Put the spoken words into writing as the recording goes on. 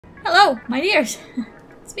Hello, my dears.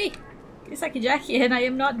 It's me, Kisaki Jackie, and I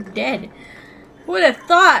am not dead. Who would have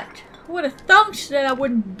thought? Who would have thunk that I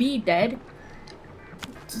wouldn't be dead?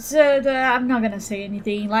 So, I'm not gonna say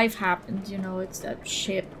anything. Life happens, you know, it's that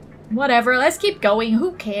ship. Whatever, let's keep going.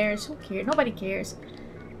 Who cares? Who cares? Nobody cares.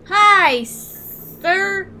 Hi,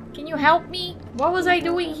 sir. Can you help me? What was I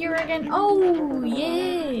doing here again? Oh,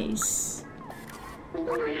 yes.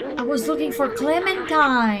 I was looking for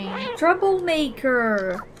Clementine.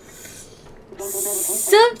 Troublemaker.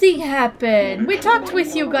 Something happened. We talked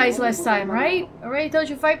with you guys last time, right? I already told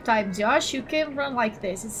you 5 times, Josh. You can't run like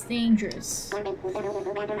this. It's dangerous.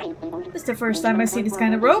 This is the first time I see this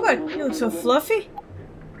kind of robot. You look so fluffy.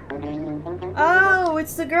 Oh,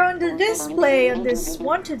 it's the girl on the display on this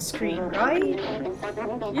wanted screen, right?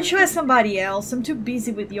 You should ask somebody else. I'm too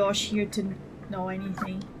busy with Yosh here to know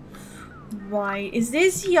anything. Right, is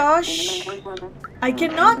this Yosh? I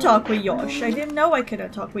cannot talk with Yosh. I didn't know I could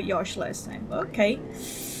talk with Yosh last time. Okay.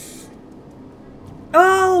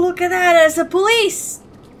 Oh, look at that. There's a police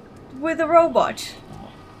with a robot.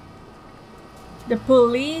 The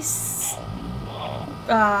police...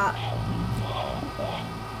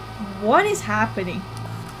 what is happening?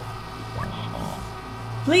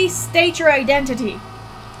 Please state your identity.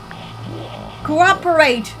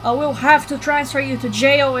 Cooperate! I will have to transfer you to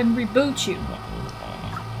jail and reboot you.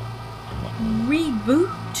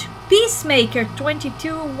 Reboot? Peacemaker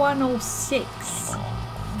 22106.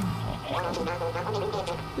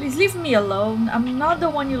 Please leave me alone. I'm not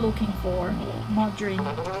the one you're looking for, Modrin.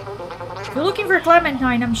 If you're looking for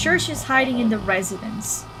Clementine, I'm sure she's hiding in the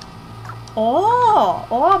residence. Oh,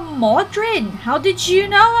 Modrin. How did you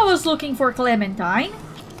know I was looking for Clementine?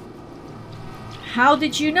 How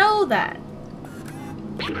did you know that?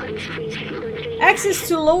 Access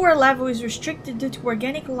to lower level is restricted due to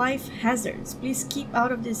organic life hazards. Please keep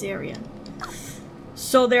out of this area.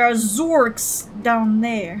 So there are Zorks down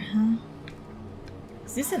there, huh?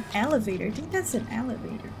 Is this an elevator? I think that's an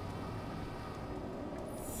elevator.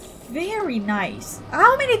 Very nice.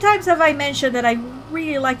 How many times have I mentioned that I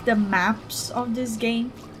really like the maps of this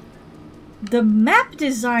game? The map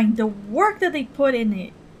design, the work that they put in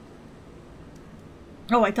it.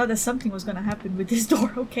 Oh, I thought that something was gonna happen with this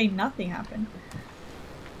door. Okay, nothing happened.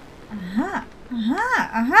 Aha,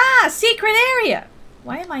 aha, aha! Secret area!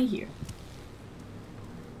 Why am I here?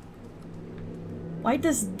 Why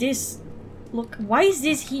does this look... Why is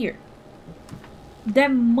this here? There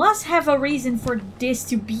must have a reason for this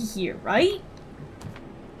to be here, right?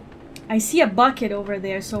 I see a bucket over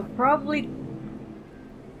there, so probably...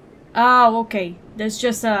 Oh, okay. There's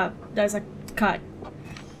a cut.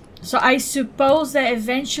 So I suppose that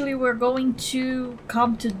eventually we're going to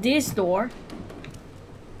come to this door.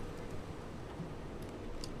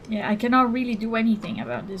 Yeah, I cannot really do anything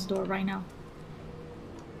about this door right now.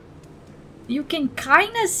 You can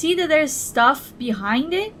kind of see that there's stuff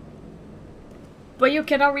behind it, but you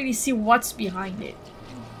cannot really see what's behind it.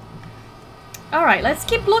 Alright, let's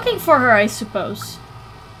keep looking for her, I suppose.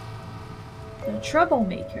 The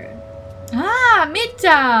troublemaker. Ah,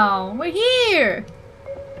 Midtown! We're here!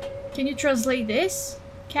 Can you translate this?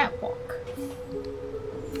 Catwalk.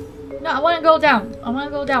 No, I want to go down. I want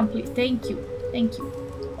to go down, please. Thank you. Thank you.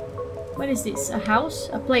 What is this? A house?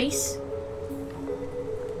 A place?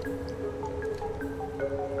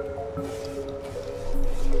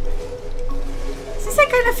 Since I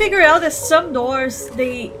kind of figured out that some doors,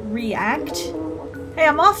 they react. Hey,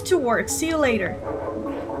 I'm off to work. See you later.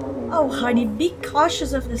 Oh, honey, be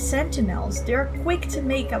cautious of the sentinels. They're quick to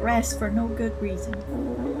make arrests for no good reason.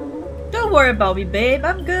 Don't worry about me, babe.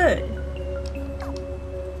 I'm good.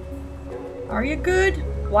 Are you good?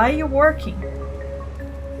 Why are you working?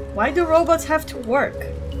 Why do robots have to work?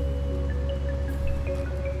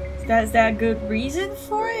 Is that a good reason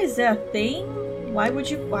for it? Is that a thing? Why would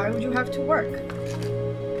you have to work?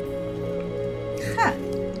 Huh.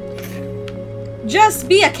 Just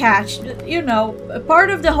be a cat. You know, a part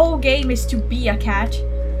of the whole game is to be a cat.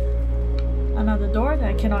 Another door that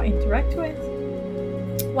I cannot interact with.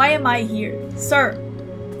 Why am I here? Sir,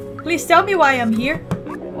 please tell me why I'm here.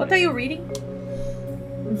 What are you reading?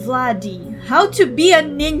 Vladi. How to be a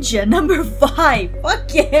ninja, number 5.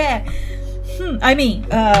 Fuck yeah.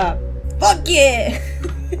 Fuck yeah.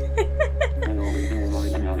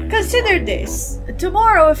 Consider this.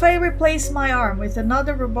 Tomorrow, if I replace my arm with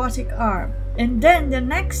another robotic arm, and then the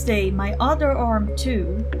next day my other arm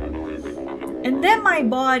too, and then my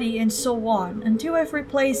body and so on, until I've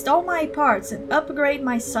replaced all my parts and upgrade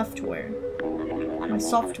my software.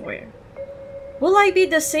 Will I be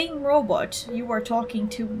the same robot you are talking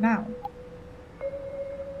to now?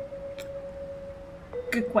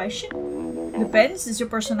 Good question. Depends. Is your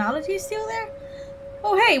personality still there?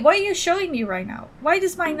 Oh hey, what are you showing me right now? Why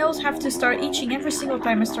does my nose have to start itching every single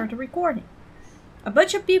time I start the recording? A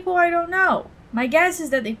bunch of people I don't know. My guess is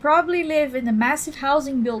that they probably live in a massive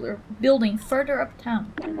housing building further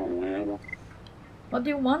uptown. What do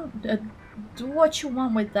you want? Do what you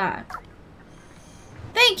want with that.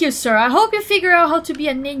 Thank you, sir. I hope you figure out how to be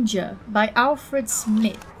a ninja. By Alfred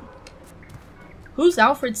Smith. Who's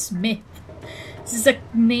Alfred Smith? Is this a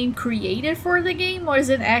name created for the game, or is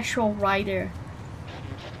it an actual writer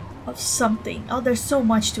of something? Oh, there's so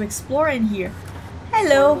much to explore in here.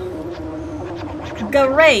 Hello.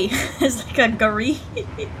 Garay. It's like a Gary.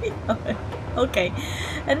 Okay.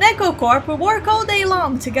 A Neko Corp will work all day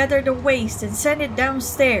long to gather the waste and send it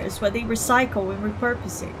downstairs where they recycle and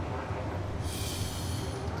repurpose it.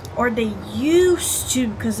 Or they used to,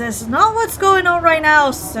 because that's not what's going on right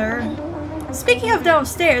now, sir. Speaking of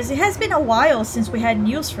downstairs, it has been a while since we had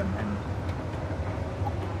news from them.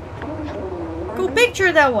 Go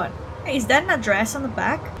picture that one. Hey, is that an address on the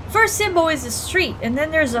back? First symbol is the street, and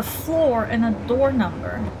then there's a floor and a door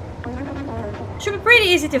number. Should be pretty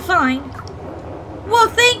easy to find. Well,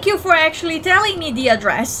 thank you for actually telling me the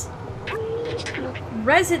address.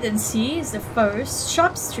 Residency is the first,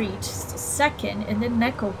 Shop Street is the second, and then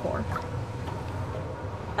Neko Corp.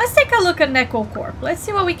 Let's take a look at Neko Corp. Let's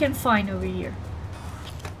see what we can find over here.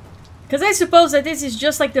 Because I suppose that this is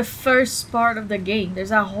just like the first part of the game.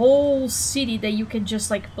 There's a whole city that you can just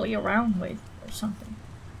like play around with or something.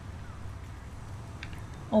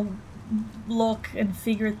 Or look and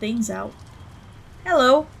figure things out.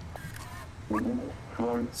 Hello.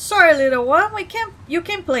 Sorry, little one. You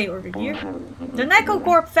can play over here. The Neko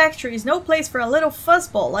Corp factory is no place for a little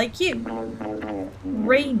fuzzball like you.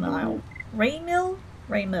 Raymill. Raymill?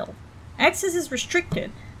 Raymill. Access is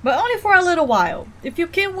restricted, but only for a little while. If you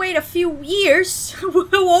can wait a few years,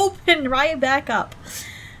 we'll open right back up.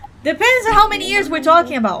 Depends on how many years we're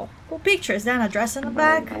talking about. Cool picture. Is that an address on the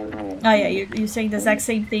back? Oh yeah, you're saying the exact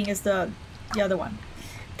same thing as the other one.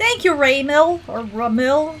 Thank you, Raymill, or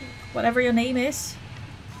Ramil, whatever your name is.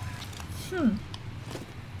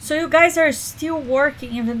 So you guys are still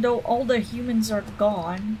working even though all the humans are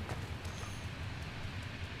gone.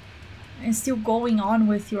 And still going on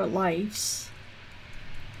with your lives.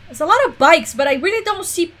 There's a lot of bikes, but I really don't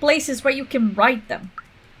see places where you can ride them.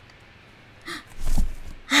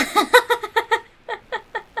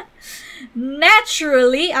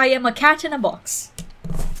 Naturally, I am a cat in a box.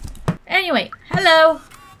 Anyway, hello.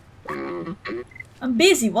 I'm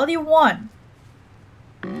busy. What do you want?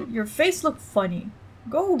 Your face looks funny.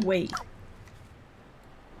 Go away.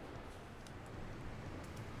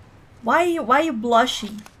 Why are you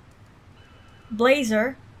blushing?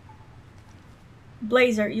 Blazer.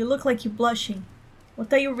 Blazer, you look like you're blushing.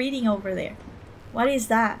 What are you reading over there? What is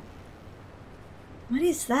that? What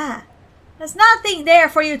is that? There's nothing there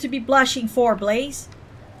for you to be blushing for, Blaze.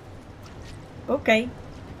 Okay.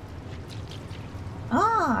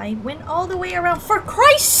 Ah, I went all the way around. For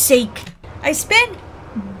Christ's sake! I spent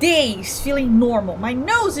days feeling normal. My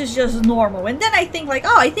nose is just normal. And then I think like,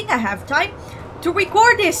 oh, I think I have time to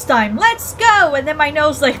record this time. Let's go! And then my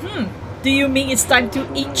nose like, do you mean it's time to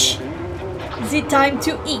itch? Is it time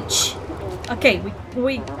to itch? Okay,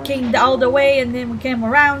 we came all the way and then we came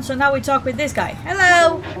around. So now we talk with this guy.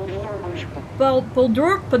 Hello!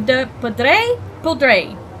 Puldre.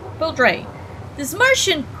 This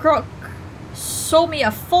Martian crook sold me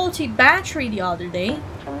a faulty battery the other day.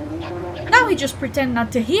 Now he just pretends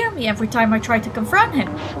not to hear me every time I try to confront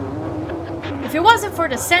him. If it wasn't for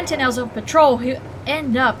the sentinels on patrol, he'd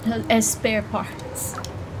end up as spare parts.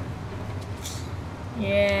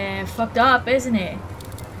 Yeah, fucked up, isn't it?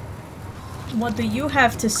 What do you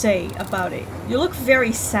have to say about it? You look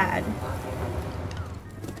very sad.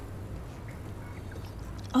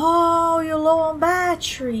 Oh, you're low on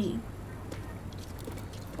battery.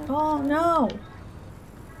 Oh no.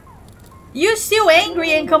 You're still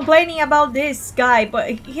angry and complaining about this guy, but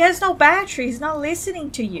he has no battery. He's not listening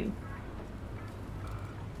to you.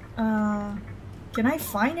 Can I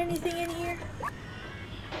find anything in here?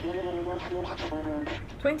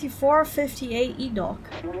 2458 eDoc.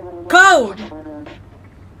 Code!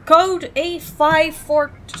 Code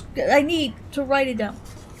 854. I need to write it down.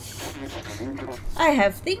 I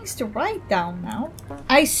have things to write down now.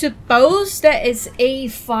 I suppose that it's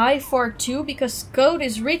A542 because code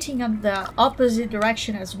is written in the opposite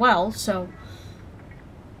direction as well, so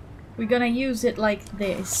we're gonna use it like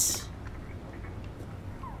this.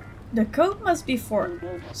 The code must be for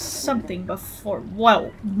something, but for,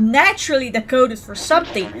 well, naturally the code is for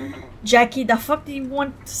something. Jackie, the fuck do you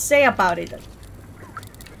want to say about it?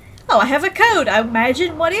 Oh, I have a code. I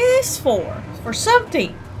imagine what it is for. For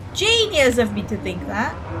something. Genius of me to think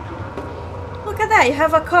that. Look at that. You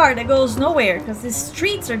have a car that goes nowhere because the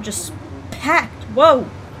streets are just packed. Whoa.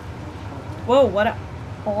 Whoa, what a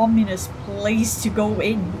ominous place to go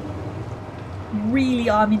in. Really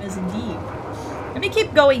ominous indeed. Let me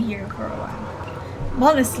keep going here for a while. I'm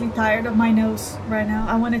honestly tired of my nose right now.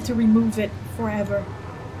 I wanted to remove it forever.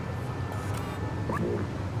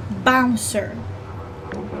 Bouncer.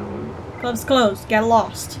 Club's closed. Get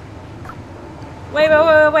lost. Wait.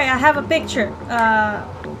 I have a picture.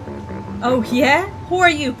 Oh yeah? Who are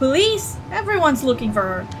you? Police? Everyone's looking for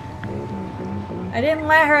her. I didn't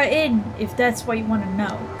let her in, if that's what you want to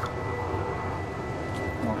know.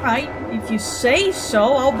 Alright, if you say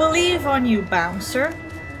so, I'll believe on you, bouncer.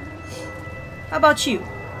 How about you?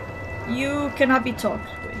 You cannot be talked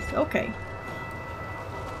with. Okay.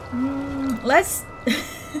 Let's...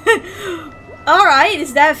 Alright,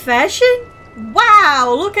 is that fashion?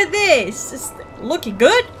 Wow, look at this! It's looking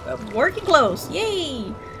good. Working clothes.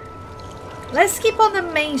 Yay! Let's keep on the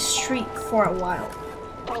main street for a while.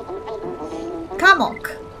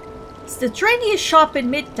 Kamok. It's the trendiest shop in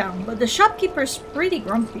Midtown, but the shopkeeper's pretty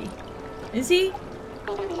grumpy. Is he?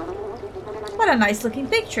 What a nice looking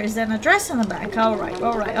picture. Is there an address on the back?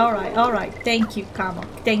 Alright. Thank you, Kamok.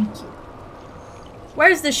 Thank you.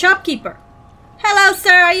 Where's the shopkeeper? Hello,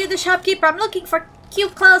 sir. Are you the shopkeeper? I'm looking for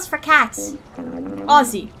cute clothes for cats.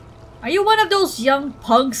 Ozzy, are you one of those young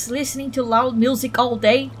punks listening to loud music all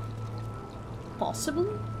day? Possibly.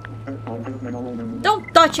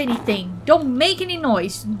 Don't touch anything. Don't make any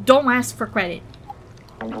noise. Don't ask for credit.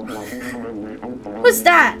 Who's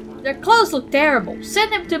that? Their clothes look terrible.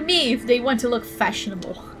 Send them to me if they want to look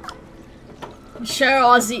fashionable. Sure,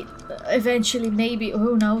 Ozzy. Eventually, maybe.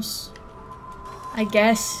 Who knows? I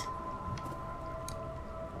guess.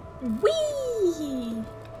 Whee!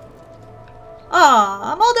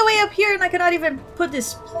 Ah, I'm all the way up here and I cannot even put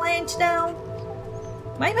this plant down.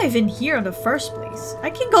 Why am I even here in the first place?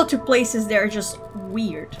 I can go to places that are just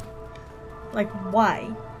weird. Like,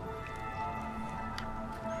 why?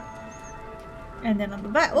 And then on the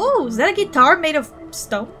back... Oh, is that a guitar made of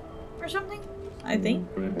stone? Or something? I think.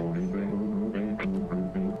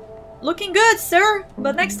 Looking good, sir!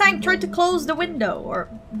 But next time try to close the window. Or,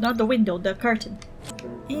 not the window, the curtain.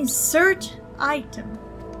 Insert item.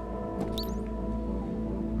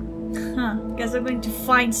 Huh. Guess I'm going to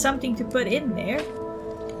find something to put in there.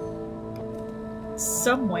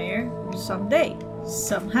 Somewhere, someday,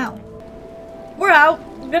 somehow. We're out.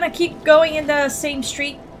 I'm gonna keep going in the same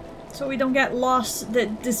street so we don't get lost.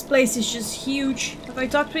 This place is just huge. Have I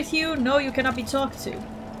talked with you? No, you cannot be talked to.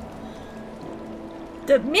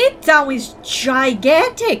 The Midtown is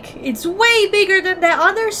gigantic. It's way bigger than that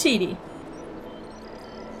other city.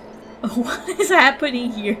 What is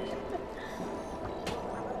happening here?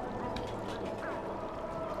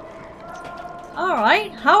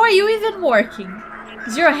 Alright, how are you even working?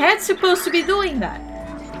 Is your head supposed to be doing that?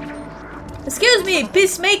 Excuse me,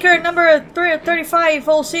 peacemaker number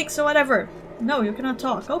 3506 or whatever. No, you cannot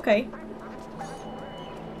talk. Okay.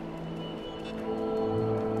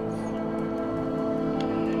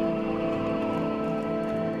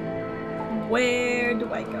 Where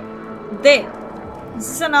do I go? There. Is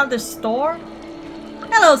this another store?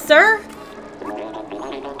 Hello, sir.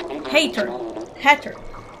 Hatter.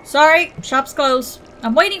 Sorry, shop's closed.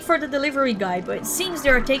 I'm waiting for the delivery guy, but it seems they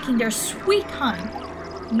are taking their sweet time.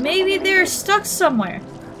 Maybe they're stuck somewhere.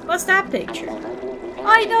 What's that picture?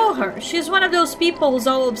 I know her. She's one of those people who's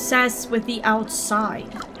all obsessed with the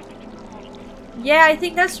outside. Yeah, I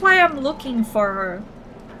think that's why I'm looking for her.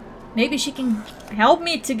 Maybe she can help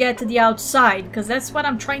me to get to the outside, because that's what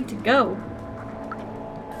I'm trying to go.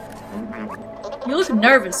 You look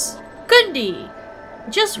nervous. Kundi!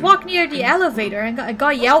 Just walked near the elevator and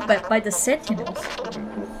got yelled at by the sentinels.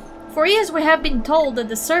 For years we have been told that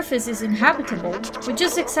the surface is inhabitable. We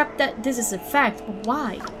just accept that this is a fact, but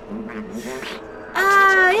why?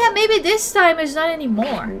 Yeah, maybe this time it's not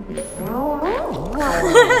anymore.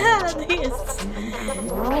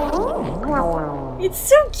 It's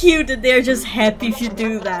so cute that they're just happy if you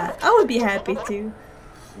do that. I would be happy too.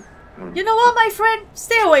 You know what, my friend?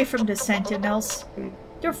 Stay away from the sentinels.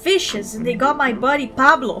 They're vicious and they got my buddy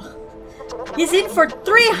Pablo. He's in for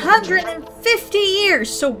 350 years,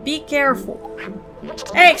 so be careful.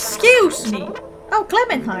 Excuse me. Oh,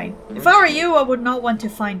 Clementine. If I were you, I would not want to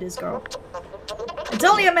find this girl. It's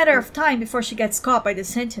only a matter of time before she gets caught by the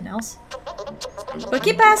sentinels. But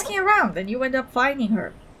keep asking around and you end up finding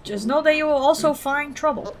her. Just know that you will also find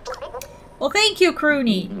trouble. Well, thank you,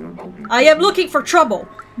 Croony. I am looking for trouble.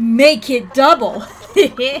 Make it double.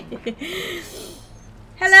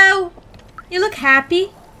 Hello? You look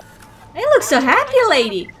happy? You look so happy,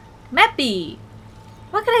 lady. Mappy.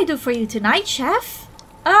 What can I do for you tonight, chef?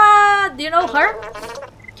 Do you know her?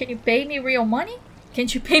 Can you pay me real money?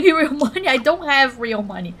 Can't you pay me real money? I don't have real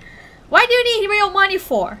money. Why do you need real money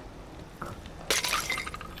for?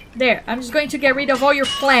 There, I'm just going to get rid of all your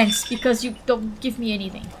plants because you don't give me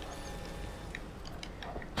anything.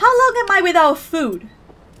 How long am I without food?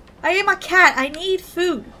 I am a cat. I need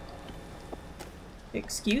food.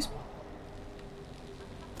 Excuse me?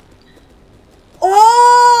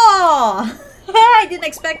 Oh! I didn't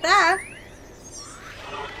expect that.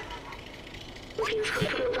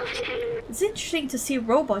 It's interesting to see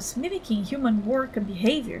robots mimicking human work and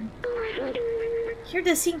behavior. Here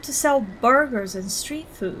they seem to sell burgers and street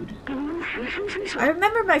food. I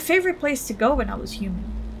remember my favorite place to go when I was human.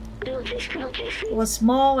 It was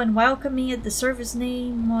small and welcoming, and the service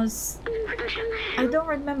name was... I don't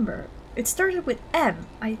remember. It started with M,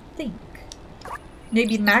 I think.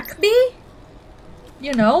 Maybe Macbee?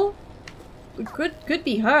 You know? It could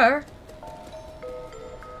be her.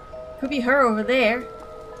 Could be her over there.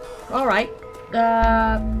 Alright.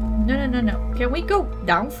 No. Can we go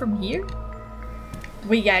down from here?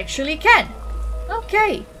 We actually can.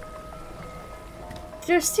 Okay.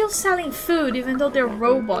 They're still selling food even though they're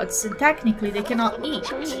robots and technically they cannot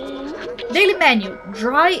eat. Daily menu.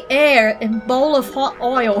 Dry air and bowl of hot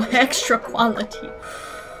oil. Extra quality.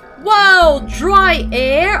 Whoa! Dry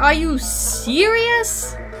air? Are you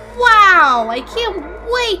serious? Wow! I can't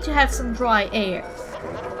wait to have some dry air.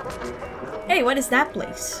 Hey, what is that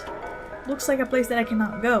place? Looks like a place that I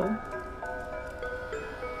cannot go.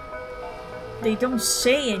 They don't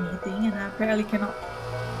say anything and I apparently cannot...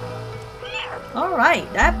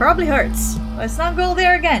 Alright, that probably hurts. Let's not go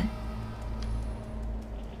there again.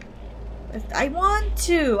 But I want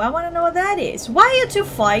to know what that is. Why are you two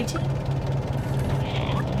fighting?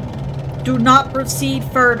 Do not proceed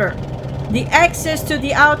further. The access to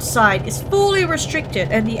the outside is fully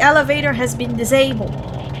restricted and the elevator has been disabled.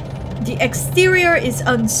 The exterior is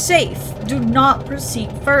unsafe. Do not proceed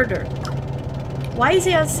further. Why is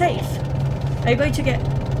it unsafe? Are you going to get...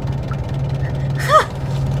 Ha!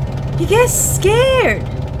 He gets scared!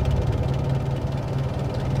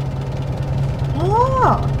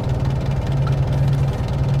 Oh!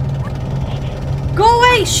 Go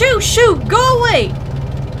away! Shoot! Shoot! Go away!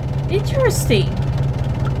 Interesting.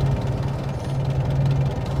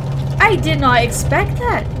 I did not expect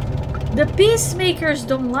that. The peacemakers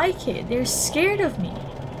don't like it. They're scared of me.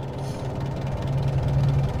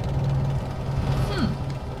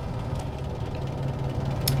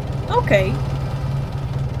 Okay.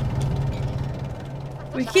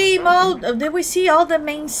 We came out... did we see all the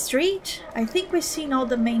main street? I think we've seen all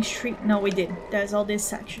the main street. No, we didn't. There's all this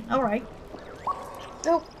section. Alright.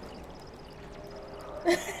 Oh.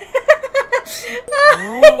 He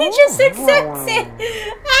just accepts it.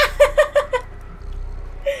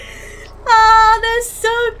 Oh, that's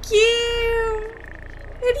so cute.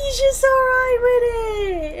 And he's just alright with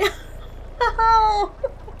it. Oh.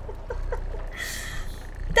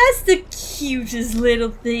 That's the cutest little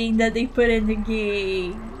thing that they put in the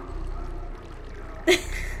game.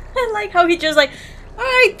 I like how he just like,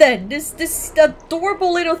 alright then, this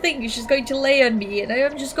adorable little thing is just going to lay on me and I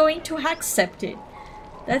am just going to accept it.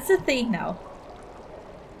 That's the thing now.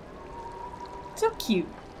 So cute.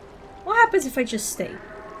 What happens if I just stay?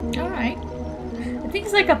 Alright. I think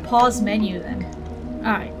it's like a pause menu then.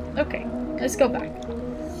 Alright, okay. Let's go back.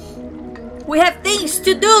 We have things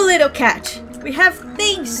to do, little cat. We have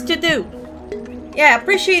things to do. Yeah,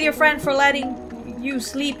 appreciate your friend for letting you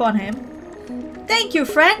sleep on him. Thank you,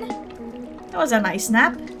 friend. That was a nice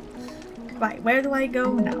nap. Right, where do I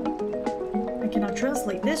go now? I cannot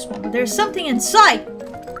translate this one, but there's something inside.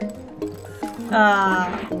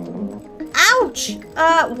 Ouch!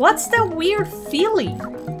 What's that weird feeling?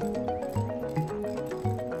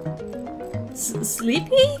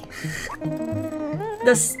 Sleepy?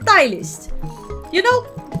 The stylist. You know,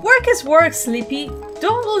 work is work, Sleepy.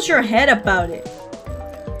 Don't lose your head about it.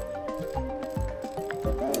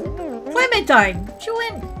 Clementine, she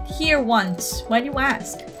went here once when you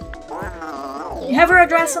asked. You have her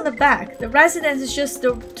address on the back. The residence is just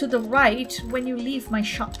to the right when you leave my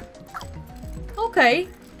shop. Okay,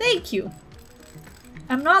 thank you.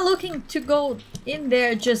 I'm not looking to go in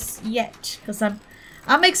there just yet, because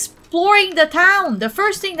I'm exploring the town. The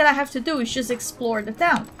first thing that I have to do is just explore the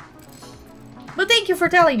town. But thank you for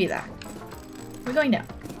telling me that. We're going down.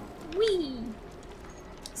 Whee!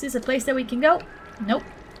 Is this a place that we can go? Nope.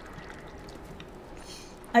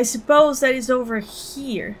 I suppose that is over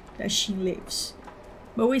here that she lives.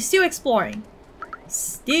 But we're still exploring.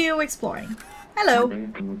 Still exploring. Hello.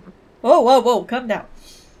 Whoa, whoa, whoa, calm down.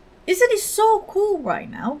 Isn't it so cool right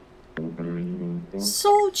now?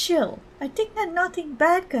 So chill. I think that nothing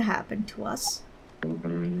bad could happen to us.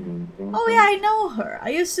 Oh yeah, I know her. I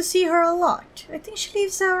used to see her a lot. I think she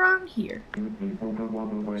lives around here.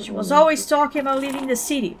 She was always talking about leaving the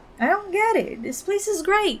city. I don't get it. This place is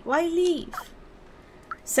great. Why leave?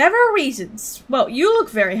 Several reasons. Well, you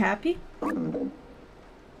look very happy.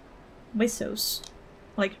 Whistles.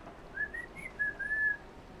 Like...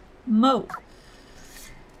 Mo.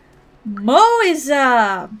 Mo is,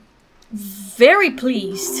 very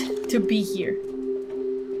pleased to be here.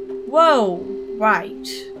 Whoa. Right.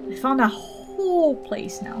 I found a whole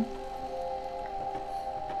place now.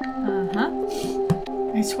 Uh-huh.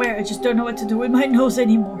 I swear, I just don't know what to do with my nose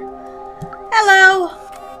anymore. Hello!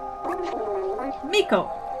 Miko.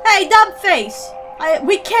 Hey, dumb face!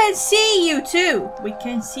 We can't see you too! We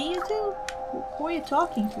can't see you too? Who are you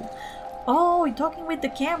talking to? Oh, you're talking with the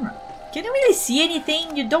camera. Can you really see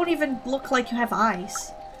anything? You don't even look like you have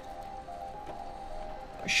eyes.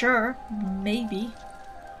 Sure, maybe.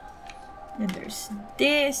 And there's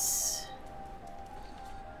this.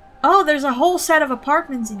 Oh, there's a whole set of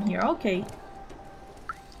apartments in here. Okay.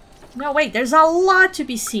 No, wait, there's a lot to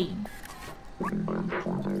be seen.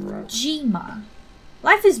 Jima.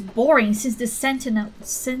 Life is boring since the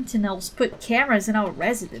sentinels put cameras in our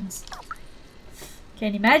residence.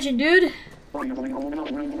 Can't imagine, dude.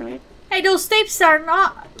 Hey, those tapes are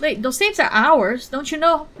not... Wait, those tapes are ours. Don't you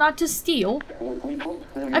know not to steal?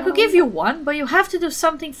 I could give you one, but you have to do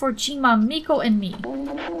something for Jima, Miko, and me.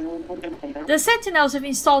 The sentinels have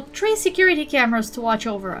installed 3 security cameras to watch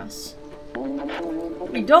over us.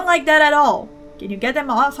 We don't like that at all. Can you get them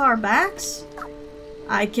off our backs?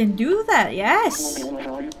 I can do that, yes.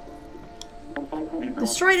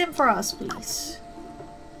 Destroy them for us, please.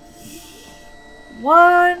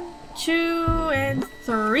 1, 2, and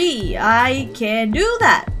 3. I can do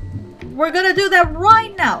that. We're gonna do that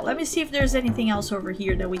right now. Let me see if there's anything else over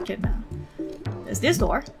here that we can... There's this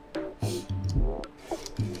door.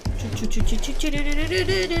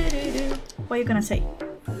 What are you gonna say?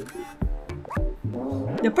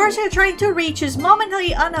 The person you're trying to reach is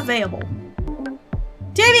momentarily unavailable.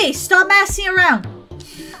 Timmy, stop messing around.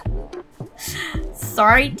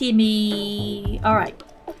 Sorry, Timmy. Alright.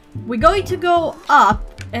 We're going to go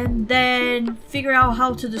up and then figure out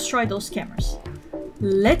how to destroy those cameras.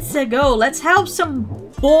 Let's go. Let's help some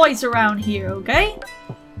boys around here, okay?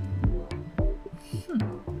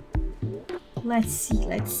 Let's see,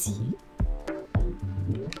 let's see.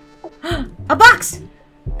 A box!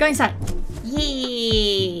 Go inside.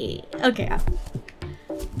 Yay! Okay.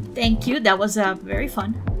 Thank you. That was very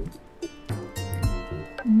fun.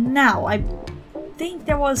 Now, I think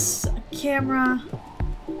there was a camera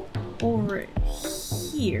over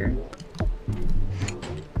here.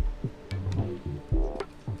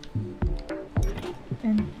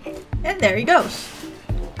 And there he goes.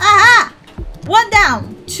 Aha! 1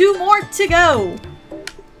 down. 2 more to go.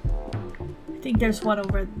 I think there's one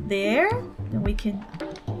over there. Then we can...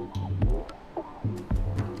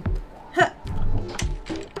 Huh.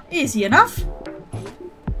 Easy enough.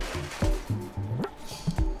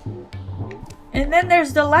 And then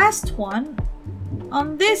there's the last one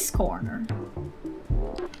on this corner.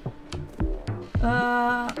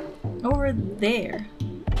 Over there.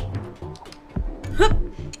 Hup.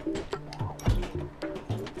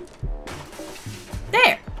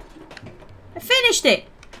 There! I finished it!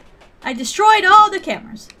 I destroyed all the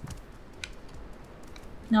cameras.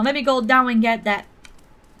 Now let me go down and get that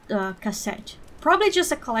cassette. Probably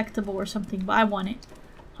just a collectible or something, but I want it.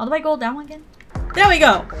 How do I go down again? There we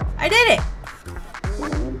go! I did it!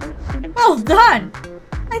 Well done!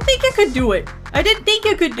 I think I could do it. I didn't think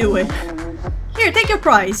you could do it. Here, take your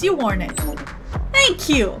prize. You won it. Thank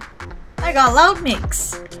you! I got loud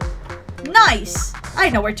mix. Nice! I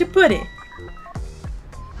know where to put it.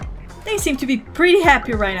 They seem to be pretty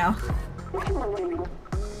happy right now.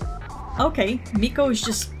 Okay, Miko is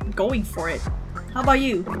just going for it. How about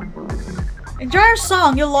you? Enjoy our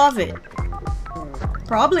song, you'll love it.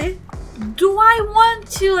 Probably. Do I want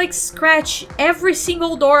to like scratch every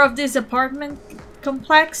single door of this apartment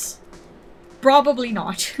complex? Probably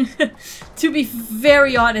not. To be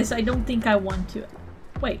very honest, I don't think I want to.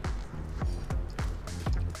 Wait.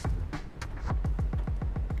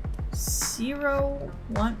 0,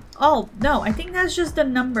 1. Oh, no, I think that's just the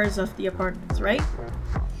numbers of the apartments, right?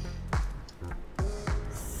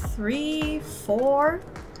 3, 4.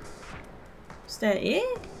 Is that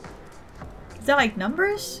it? Is that like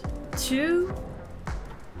numbers? 2?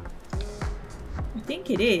 I think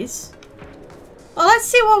it is. Well, let's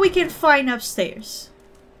see what we can find upstairs.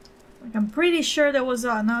 Like, I'm pretty sure there was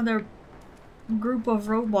another group of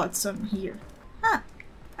robots on here. Huh.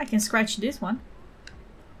 I can scratch this one.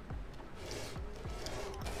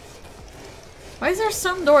 Why is there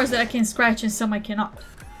some doors that I can scratch and some I cannot?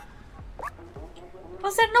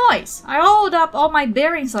 What's that noise? I rolled up all my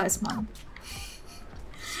bearings last month.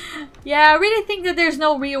 Yeah, I really think that there's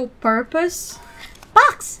no real purpose.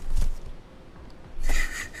 Box!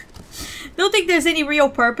 Don't think there's any real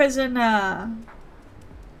purpose in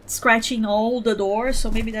scratching all the doors,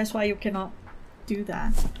 so maybe that's why you cannot do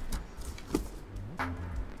that.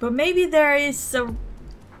 But maybe there is a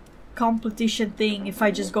competition thing if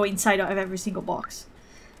I just go inside of every single box.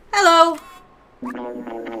 Hello!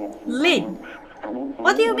 Lynn!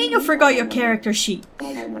 What do you mean you forgot your character sheet?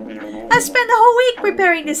 I spent the whole week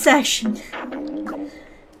preparing this section.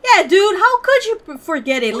 Yeah, dude, how could you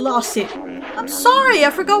forget it? Lost it. I'm sorry, I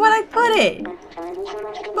forgot where I put it.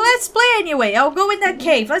 But let's play anyway. I'll go in that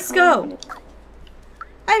cave. Let's go.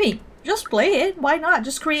 I mean, just play it. Why not?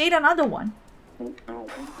 Just create another one.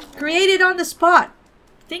 Create it on the spot.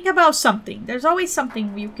 Think about something. There's always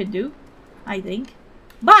something you can do, I think.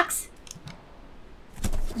 Box!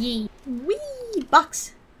 Yee. Wee!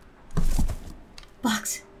 Box.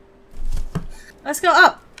 Box. Let's go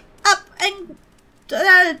up. Up and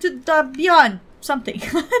to beyond something.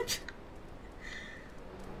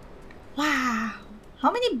 Wow.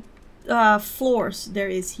 How many floors there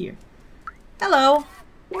is here? Hello.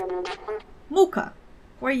 Muka.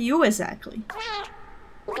 Where are you exactly?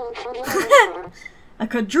 A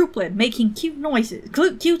quadruplet making cute noises,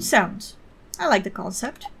 cute sounds. I like the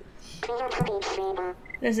concept.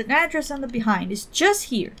 There's an address on the behind. It's just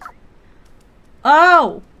here.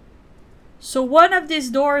 Oh! So one of these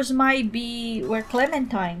doors might be where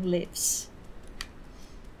Clementine lives.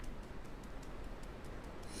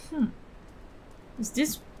 Is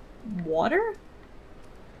this water?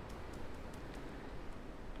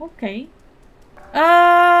 Okay.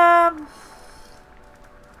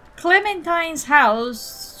 Clementine's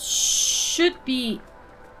house should be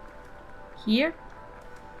here.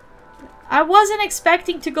 I wasn't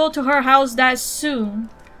expecting to go to her house that soon.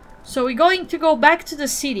 So we're going to go back to the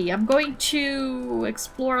city. I'm going to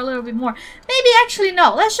explore a little bit more. Maybe actually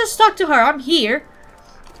no. Let's just talk to her. I'm here.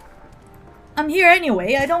 I'm here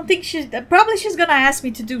anyway. I don't think she's... Probably she's gonna ask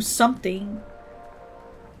me to do something.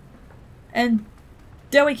 And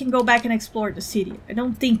then we can go back and explore the city. I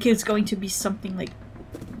don't think it's going to be something like...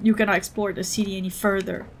 You cannot explore the city any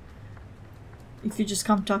further. If you just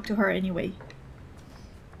come talk to her anyway.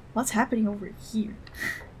 What's happening over here?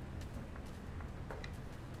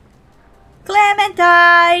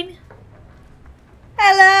 Clementine!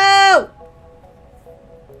 Hello!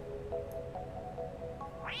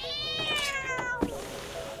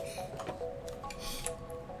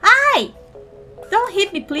 Hi! Don't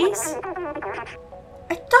hit me, please.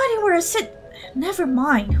 I thought you were a Never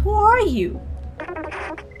mind. Who are you?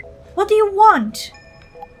 What do you want?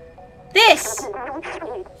 This!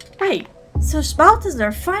 Wait, so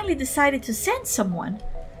Balthazar finally decided to send someone.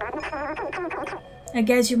 I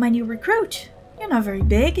guess you're my new recruit. You're not very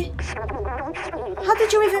big. How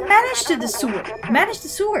did you even manage the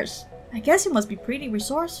sewers? I guess you must be pretty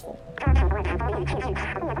resourceful.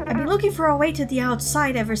 I've been looking for a way to the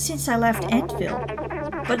outside ever since I left Antville,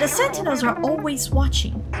 but the sentinels are always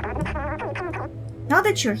watching. Now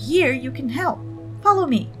that you're here, you can help. Follow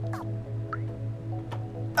me.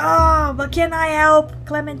 Oh, but can I help,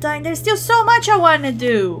 Clementine? There's still so much I want to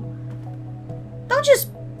do. Don't just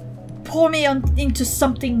pull me into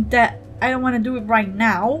something that I don't want to do it right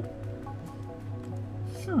now.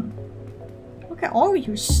 Look at all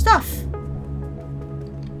your stuff.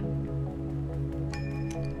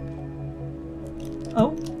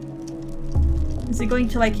 Oh. Is it going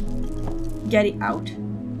to, like, get it out?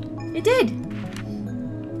 It did!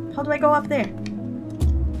 How do I go up there?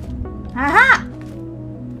 Aha!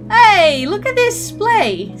 Hey, look at this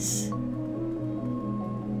place!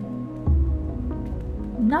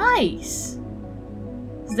 Nice!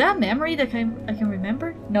 Is that a memory that I can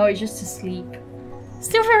remember? No, it's just asleep.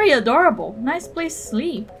 Still very adorable. Nice place to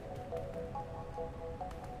sleep.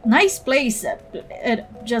 Nice place.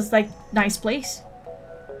 Just like, nice place.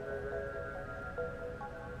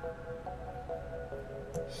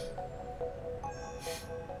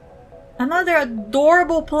 Another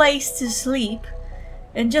adorable place to sleep.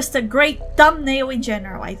 And just a great thumbnail in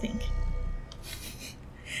general, I think.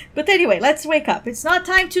 But anyway, let's wake up. It's not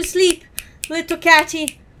time to sleep, little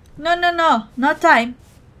catty. No, no, no. Not time.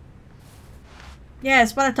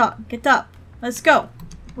 Yes, what I thought. Get up. Let's go.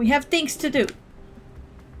 We have things to do.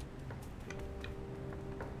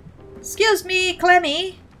 Excuse me,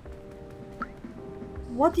 Clemmy.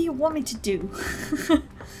 What do you want me to do?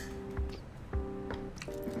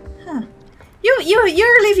 Huh.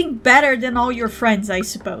 You're living better than all your friends, I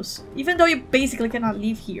suppose. Even though you basically cannot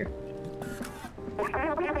live here.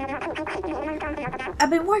 I've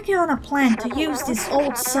been working on a plan to use this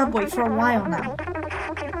old subway for a while now.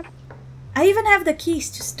 I even have the keys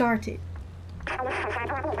to start it.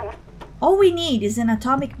 All we need is an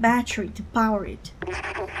atomic battery to power it.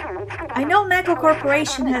 I know Neko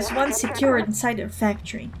Corporation has one secured inside their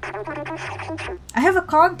factory. I have a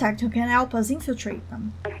contact who can help us infiltrate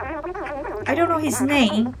them. I don't know his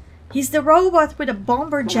name. He's the robot with a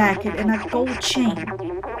bomber jacket and a gold chain.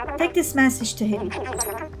 Take this message to him.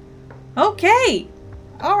 Okay!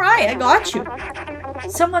 Alright, I got you.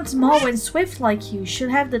 Someone small and swift like you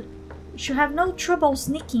should have no trouble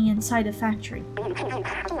sneaking inside the factory.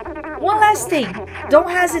 One last thing. Don't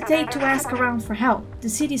hesitate to ask around for help. The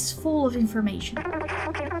city's full of information.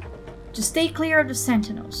 Just stay clear of the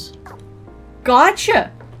sentinels.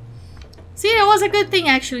 Gotcha! See, it was a good thing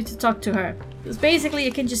actually to talk to her. Because basically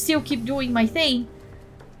I can just still keep doing my thing.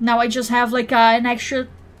 Now I just have like an extra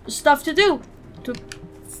stuff to do. To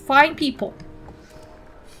find people.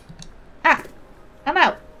 Ah! I'm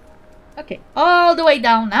out. Okay, all the way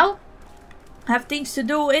down now. I have things to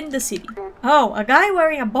do in the city. Oh, a guy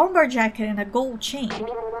wearing a bomber jacket and a gold chain.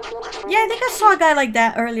 Yeah, I think I saw a guy like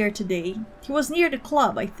that earlier today. He was near the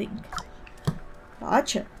club, I think.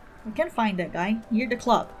 Gotcha. I can find that guy near the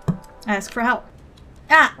club. Ask for help.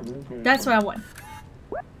 Ah! That's what I want.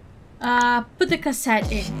 Put the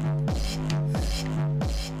cassette in.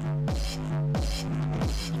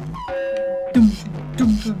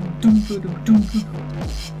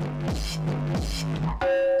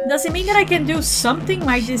 Does it mean that I can do something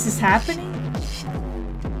while this is happening?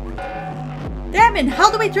 Damn it,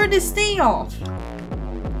 how do we turn this thing off?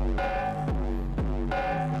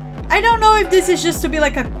 I don't know if this is just to be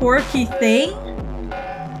like a quirky thing.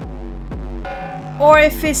 Or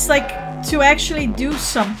if it's like to actually do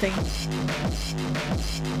something.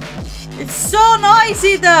 It's so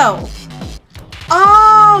noisy though!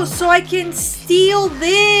 Oh, so I can steal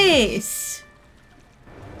this!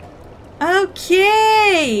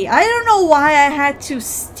 Okay! I don't know why I had to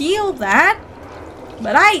steal that.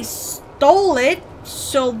 But I stole it,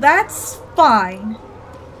 so that's fine.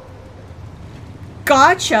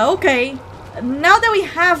 Gotcha, okay. Now that we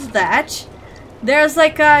have that, there's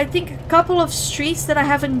like, I think a couple of streets that I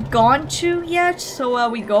haven't gone to yet, so are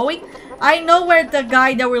we going? I know where the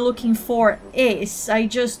guy that we're looking for is, I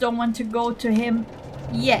just don't want to go to him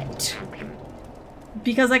yet.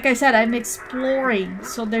 Because like I said, I'm exploring,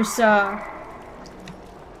 so there's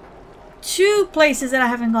two places that I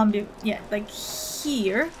haven't gone to yet, like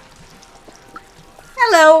here.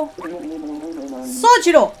 Hello!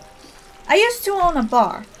 Sojiro! I used to own a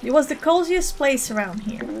bar. It was the coziest place around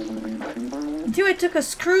here. Until I took a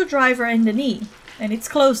screwdriver in the knee, and it's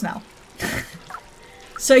closed now.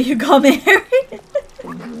 So you got married?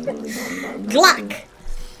 Glack!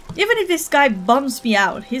 Even if this guy bums me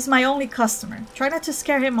out, he's my only customer. Try not to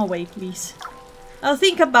scare him away, please. I'll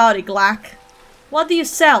think about it, Glack. What do you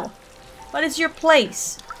sell? What is your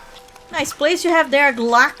place? Nice place you have there,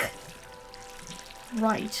 Glack.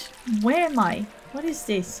 Right. Where am I? What is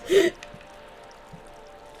this?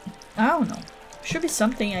 I don't know. Should be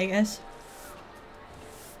something, I guess.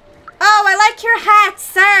 Oh, I like your hat,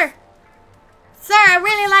 sir! Sir, I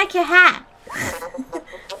really like your hat.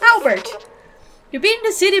 Albert, you've been in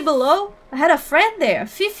the city below? I had a friend there,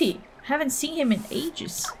 Fifi. Haven't seen him in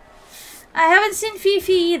ages. I haven't seen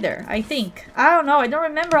Fifi either, I think. I don't know, I don't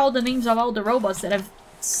remember all the names of all the robots that I've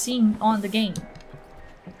seen on the game.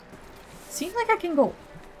 Seems like I can go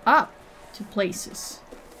up to places.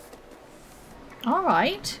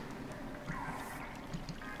 Alright.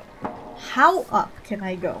 How up can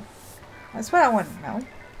I go? That's what I want to know.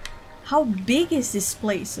 How big is this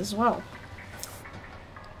place as well?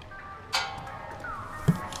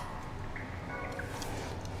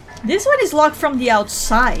 This one is locked from the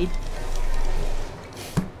outside.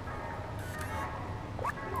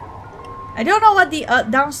 I don't know what the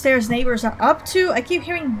downstairs neighbors are up to. I keep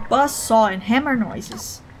hearing buzzsaw and hammer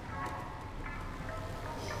noises.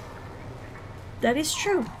 That is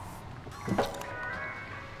true.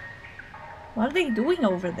 What are they doing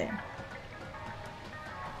over there?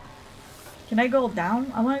 Can I go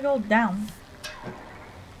down? I want to go down.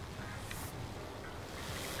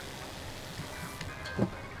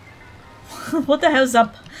 What the hell's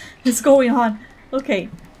up? What's going on? Okay,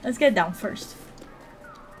 let's get down first.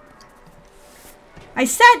 I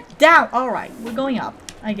said down! Alright, we're going up,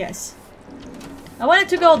 I guess. I wanted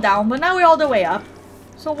to go down, but now we're all the way up.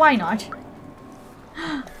 So why not?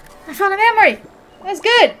 I found a memory! That's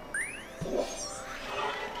good!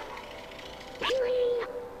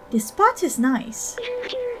 This spot is nice.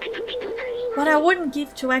 What I wouldn't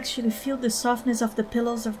give to actually feel the softness of the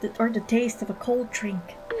pillows or the taste of a cold drink.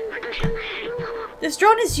 This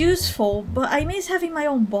drone is useful, but I miss having my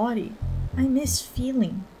own body. I miss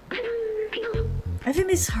feeling. I even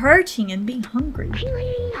miss hurting and being hungry.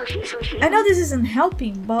 I know this isn't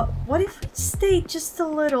helping, but what if we stayed just a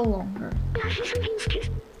little longer?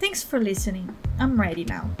 Thanks for listening. I'm ready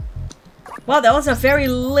now. Well, that was a very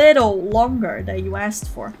little longer that you asked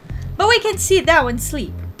for. But we can sit down and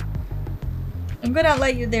sleep. I'm gonna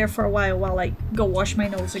let you there for a while I go wash my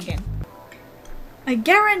nose again. I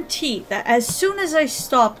guarantee that as soon as I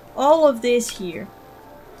stop all of this here,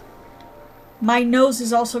 my nose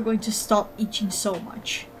is also going to stop itching so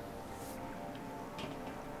much.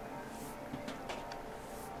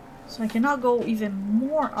 So I cannot go even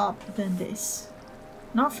more up than this.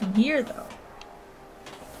 Not from here though.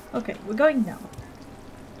 Okay, we're going down.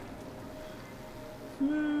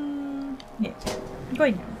 Yeah, I'm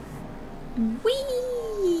going down.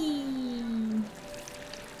 Whee!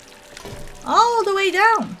 All the way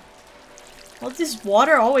down. Was this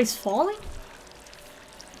water always falling?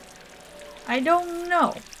 I don't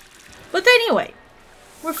know. But anyway,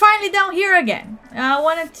 we're finally down here again. I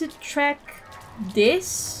wanted to track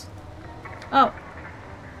this. Oh.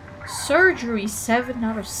 Surgery 7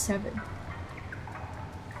 out of 7.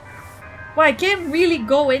 Well, I can't really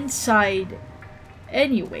go inside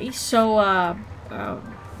anyway, so, I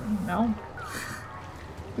don't know.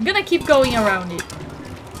 We're gonna keep going around it.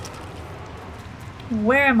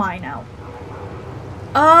 Where am I now?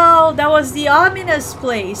 Oh, that was the ominous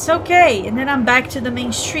place. Okay, and then I'm back to the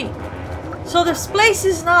main street. So this place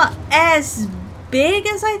is not as big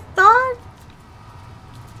as I thought?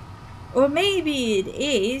 Or maybe it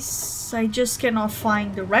is. I just cannot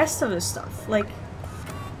find the rest of the stuff. Like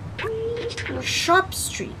Shop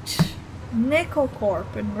Street, Nickel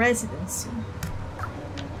Corp, and Residency.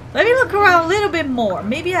 Let me look around a little bit more.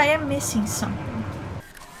 Maybe I am missing something.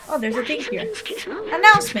 Oh, there's a thing here.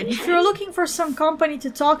 Announcement. If you're looking for some company to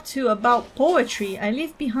talk to about poetry, I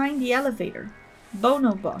live behind the elevator.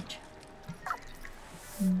 Bonobot.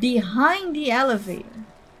 Behind the elevator.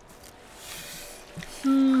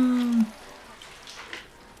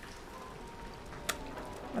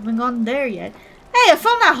 Haven't gone there yet. Hey, I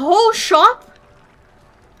found that whole shop?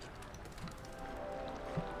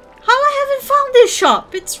 How I haven't found this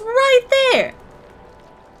shop? It's right there.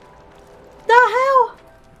 The hell?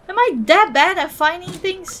 Am I that bad at finding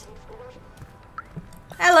things?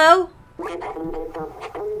 Hello.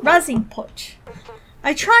 Buzzing Potch.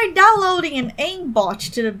 I tried downloading an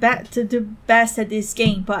aimbot to do best at this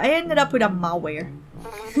game, but I ended up with a malware.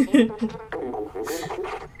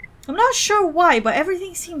 I'm not sure why, but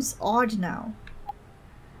everything seems odd now.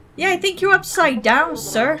 Yeah, I think you're upside down,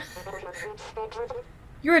 sir.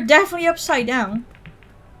 You're definitely upside down.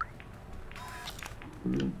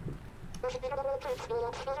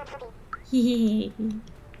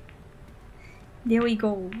 There we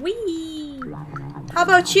go. Whee! How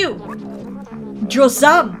about you?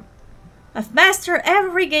 Josam! I've mastered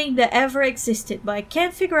every game that ever existed, but I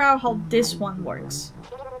can't figure out how this one works.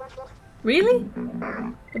 Really?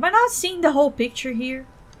 Am I not seeing the whole picture here?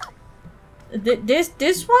 This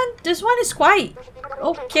one is quite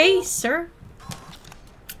okay, sir.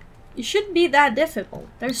 It shouldn't be that difficult.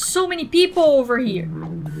 There's so many people over here.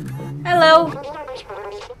 Hello.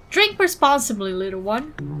 Drink responsibly, little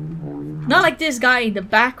one. Not like this guy in the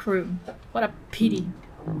back room. What a pity.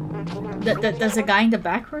 There's a guy in the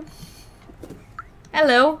back room?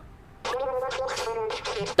 Hello.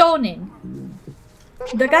 Tonin.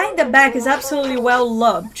 The guy in the back is absolutely well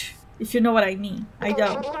loved, if you know what I mean. I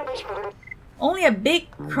don't. Only a big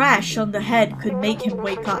crash on the head could make him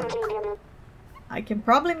wake up. I can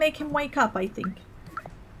probably make him wake up, I think.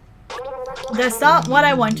 That's not what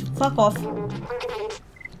I want. Fuck off.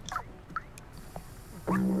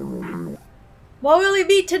 What will it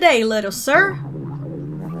be today, little sir?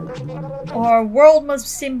 Our world must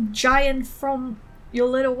seem giant from your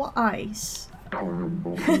little eyes.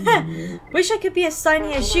 Wish I could be as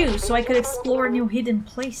tiny as you so I could explore new hidden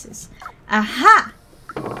places. Aha!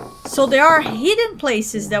 So there are hidden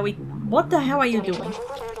places that we... What the hell are you doing?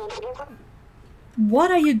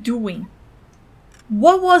 What are you doing?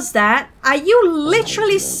 What was that? Are you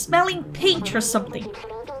literally smelling paint or something?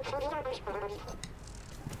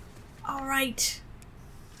 Alright.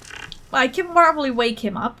 Well, I can probably wake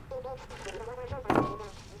him up.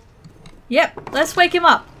 Yep, let's wake him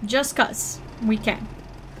up. Just cuz. We can.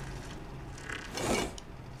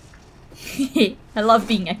 I love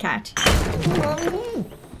being a cat.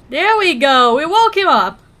 There we go. We woke him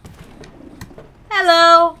up.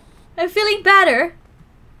 Hello. I'm feeling better.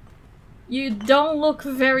 You don't look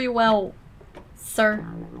very well, sir.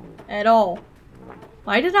 At all.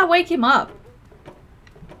 Why did I wake him up?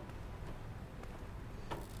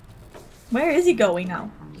 Where is he going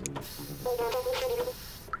now?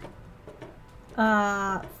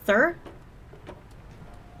 Sir?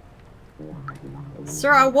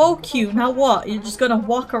 Sir, I woke you. Now what? You're just gonna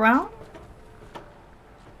walk around?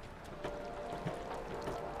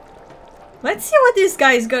 Let's see what this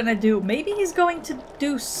guy is gonna do. Maybe he's going to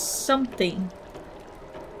do something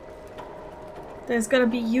that's gonna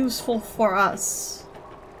be useful for us.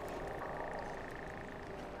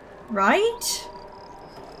 Right?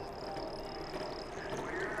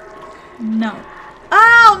 No.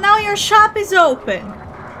 Oh, now your shop is open.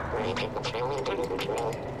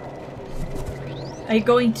 Are you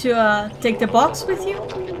going to take the box with you?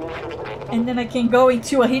 And then I can go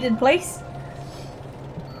into a hidden place?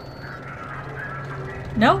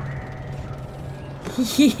 No?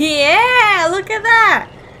 Yeah, look at that!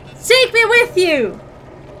 Take me with you!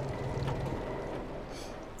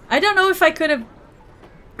 I don't know if I could have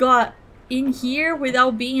got in here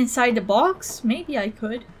without being inside the box. Maybe I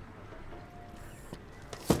could.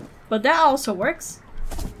 But that also works.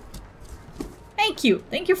 Thank you.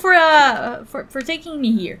 Thank you for taking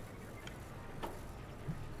me here.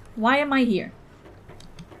 Why am I here?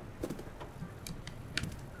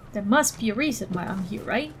 There must be a reason why I'm here,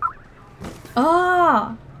 right?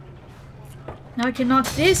 Ah! Now I can knock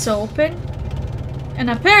this open. And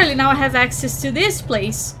apparently now I have access to this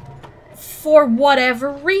place. For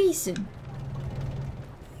whatever reason.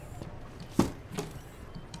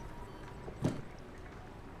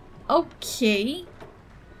 Okay.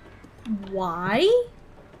 Why?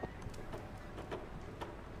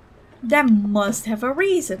 That must have a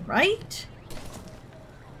reason, right?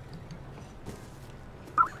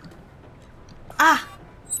 Ah!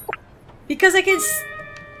 Because I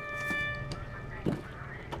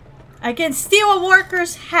can steal a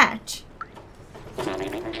worker's hat.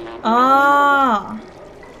 Ah!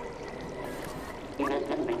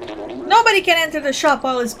 Nobody can enter the shop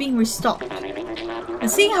while it's being restocked. And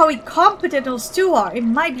seeing how incompetent those two are, it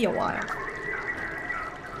might be a while.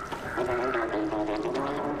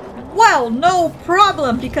 Well, no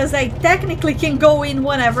problem, because I technically can go in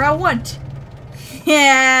whenever I want.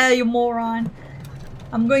 Yeah, you moron.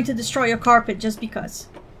 I'm going to destroy your carpet just because.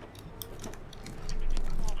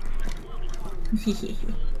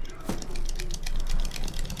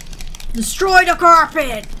 Destroy the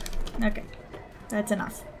carpet! Okay, that's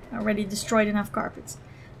enough. I already destroyed enough carpets.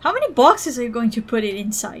 How many boxes are you going to put it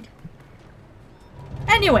inside?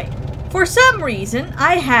 Anyway, for some reason,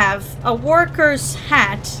 I have a worker's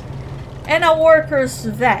hat and a worker's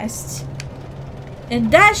vest.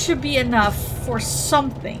 And that should be enough for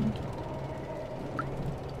something.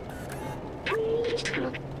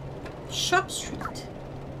 Shop Street.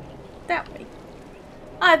 That way.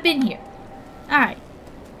 I've been here. Alright.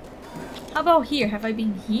 How about here? Have I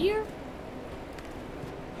been here?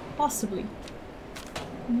 Possibly.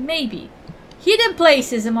 Maybe. Hidden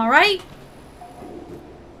places, am I right?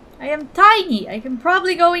 I am tiny. I can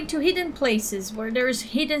probably go into hidden places where there's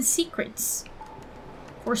hidden secrets.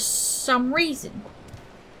 For some reason.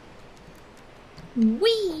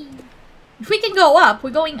 Whee! If we can go up,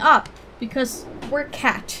 we're going up. Because we're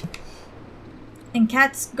cat. And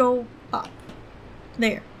cats go up.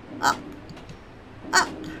 There. Up. Up.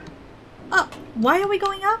 Up. Why are we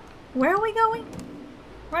going up? Where are we going?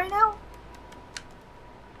 Right now?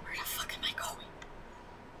 Where the fuck am I going?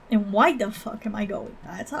 And why the fuck am I going?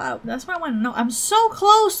 That's what I want to know. I'm so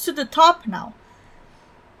close to the top now.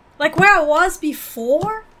 Like where I was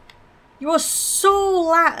before, it was so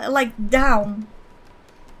like down.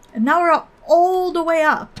 And now we're all the way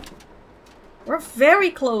up. We're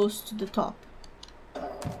very close to the top.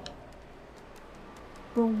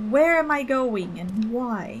 But where am I going and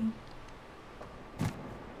why?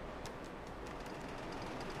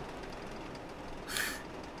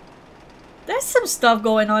 There's some stuff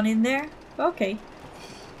going on in there. Okay.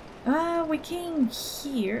 We came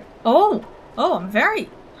here. Oh! Oh, I'm very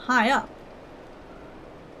high up.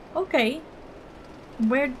 Okay.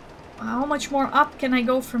 How much more up can I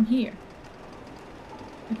go from here?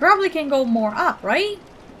 I probably can go more up, right?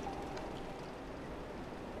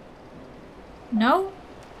 No?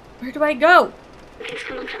 Where do I go?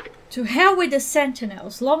 To hell with the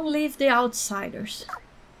sentinels. Long live the outsiders.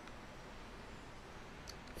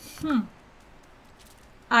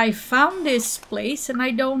 I found this place and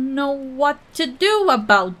I don't know what to do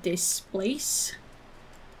about this place.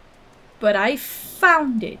 But I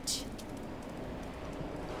found it.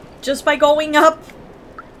 just by going up.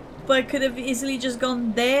 But I could have easily just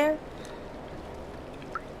gone there.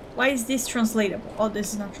 Why is this translatable? Oh,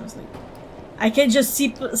 this is not translatable. I can just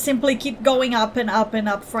simply keep going up and up and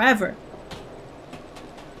up forever.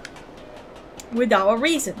 Without a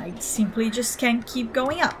reason. I simply just can't keep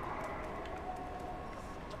going up.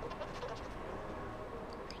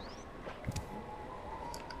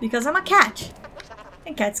 Because I'm a cat.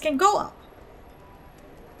 And cats can go up.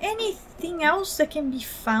 Anything else that can be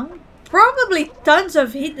found? Probably tons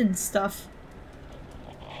of hidden stuff.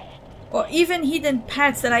 Or even hidden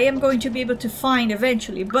pets that I am going to be able to find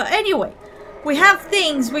eventually. But anyway, we have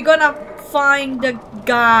things. We're gonna find the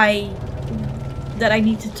guy that I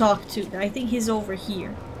need to talk to. I think he's over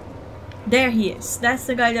here. There he is. That's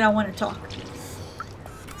the guy that I want to talk to.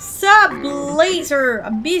 Sup, Blazer?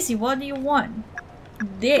 I'm busy. What do you want?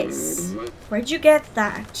 This. Where'd you get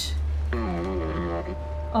that?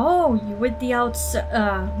 Oh, you with the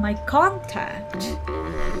my contact.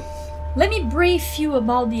 Let me brief you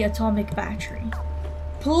about the atomic battery.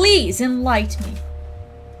 Please enlighten me.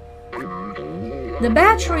 The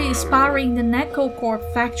battery is powering the Neko Corp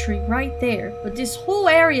factory right there, but this whole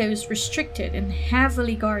area is restricted and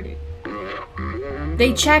heavily guarded.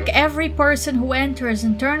 They check every person who enters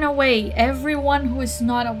and turn away everyone who is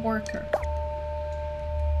not a worker.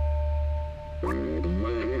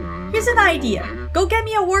 Here's an idea. Go get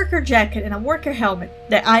me a worker jacket and a worker helmet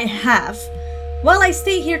that I have, while I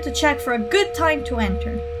stay here to check for a good time to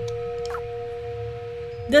enter.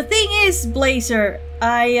 The thing is, Blazer,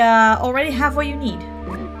 I already have what you need.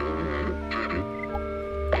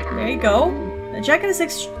 There you go. The jacket is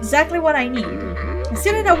exactly what I need. I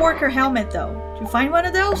still need a worker helmet though. Did you find one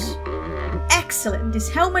of those? Excellent. This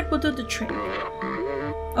helmet will do the trick.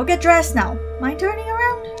 I'll get dressed now. Mind turning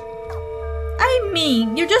around? I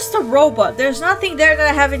mean, you're just a robot. There's nothing there that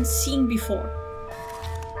I haven't seen before.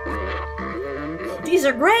 These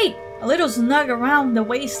are great. A little snug around the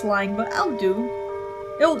waistline, but I'll do.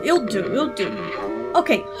 It'll do.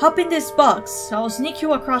 Okay, hop in this box. I'll sneak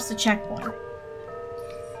you across the checkpoint.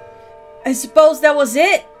 I suppose that was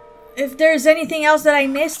it. If there's anything else that I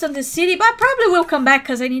missed on the city, but I probably will come back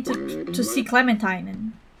because I need to see Clementine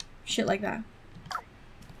and shit like that.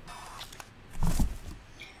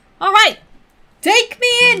 Alright! Take me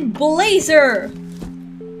in, Blazer!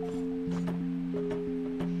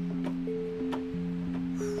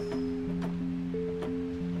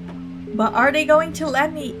 But are they going to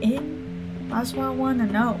let me in? That's what I want to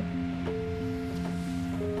know.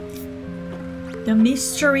 The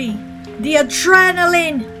mystery, the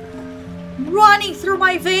adrenaline running through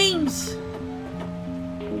my veins.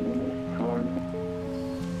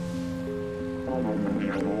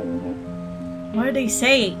 What are they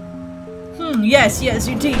saying? Yes,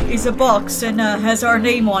 indeed, it's a box and has our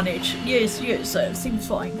name on it. Yes, seems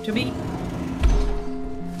fine to me.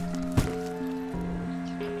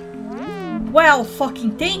 Well,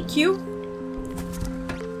 fucking thank you.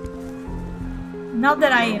 Now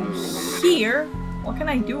that I am here, what can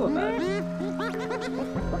I do about it?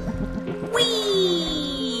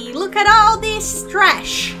 Whee! Look at all this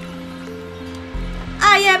trash.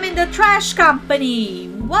 I am in the trash company.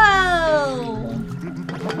 Whoa!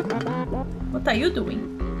 What are you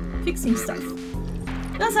doing? Fixing stuff.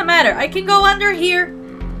 Doesn't matter. I can go under here.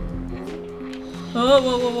 Oh,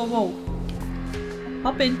 whoa.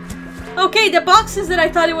 Hop in. Okay, the boxes that I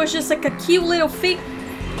thought it was just like a cute little fake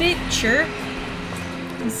picture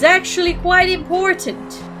is actually quite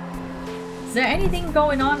important. Is there anything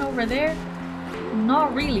going on over there?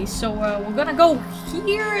 Not really, so we're gonna go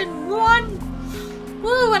here and run.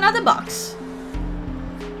 Woo, another box.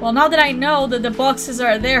 Well, now that I know that the boxes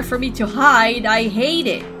are there for me to hide, I hate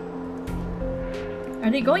it.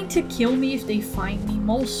 Are they going to kill me if they find me?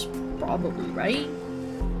 Most probably, right?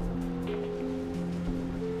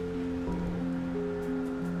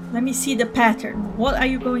 Let me see the pattern. What are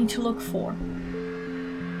you going to look for?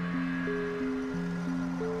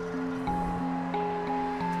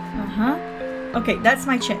 Okay, that's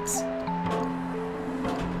my chance.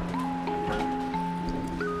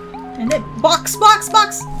 And then box!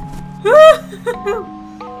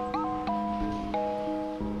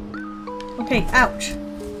 Okay, ouch.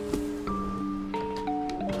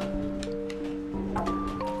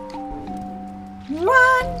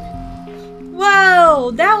 Run!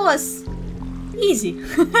 Whoa, that was easy.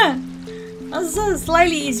 That was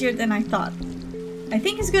slightly easier than I thought. I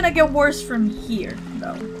think it's gonna get worse from here,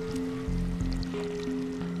 though.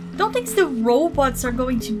 Don't think the robots are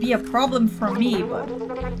going to be a problem for me, but...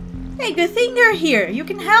 Hey, good thing they're here. You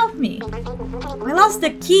can help me. I lost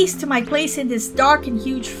the keys to my place in this dark and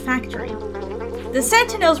huge factory. The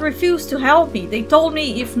sentinels refused to help me. They told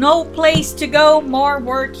me if no place to go, more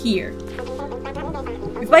work here.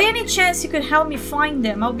 If by any chance you could help me find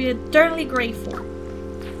them, I'll be eternally grateful.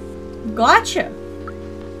 Gotcha.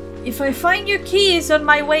 If I find your keys on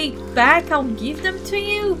my way back, I'll give them to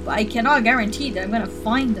you. I cannot guarantee that I'm gonna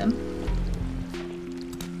find them.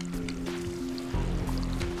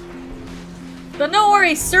 But no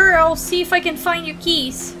worries, sir. I'll see if I can find your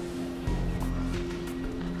keys.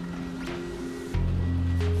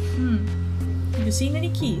 Have you seen any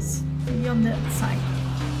keys? Maybe on that side.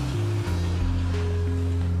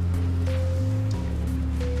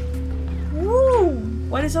 Woo!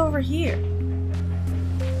 What is over here?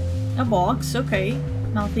 A box, okay.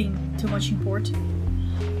 Nothing too much important.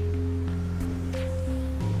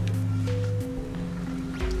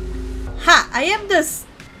 Ha! I am the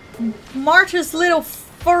smartest little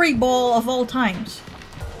furry ball of all times.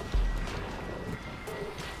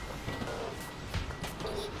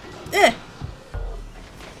 Ugh!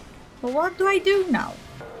 But what do I do now?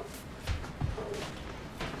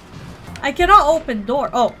 I cannot open door.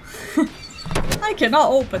 Oh. I cannot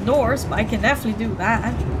open doors, but I can definitely do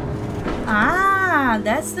that. Ah,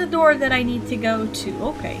 that's the door that I need to go to.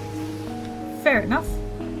 Okay. Fair enough.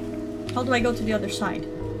 How do I go to the other side?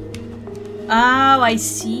 Oh, I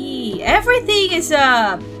see. Everything is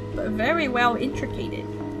very well intricated.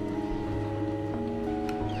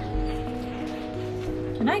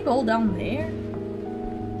 Can I go down there?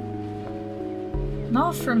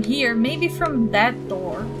 Not from here. Maybe from that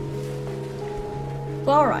door.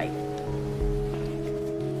 Alright.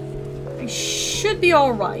 I should be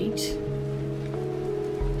alright.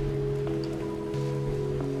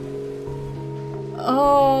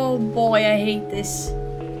 Oh boy, I hate this.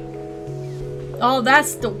 Oh,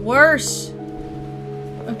 that's the worst.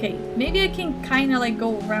 Okay, maybe I can kind of like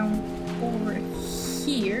go around over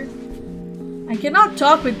here. I cannot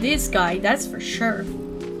talk with this guy, that's for sure.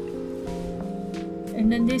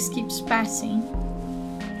 And then this keeps passing.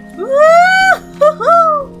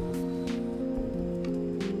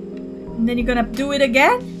 And then you're gonna do it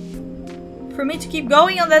again? For me to keep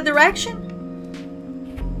going on that direction?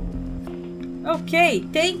 Okay,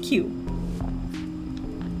 thank you.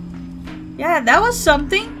 Yeah, that was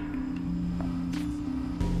something.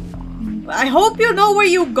 I hope you know where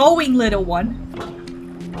you're going, little one.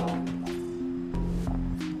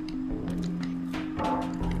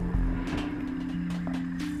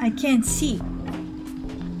 I can't see.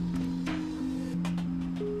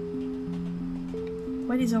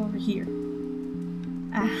 What is over here?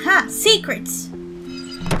 Aha! Secrets!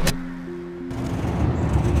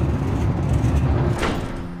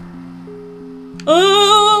 Oh!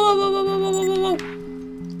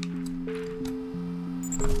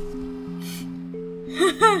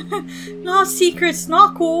 No secrets,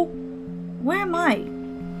 not cool. Where am I?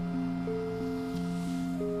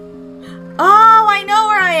 Oh, I know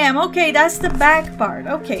where I am. Okay, that's the back part.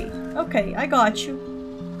 Okay, okay, I got you.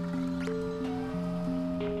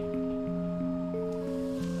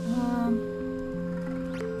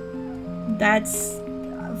 That's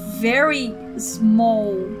a very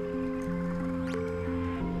small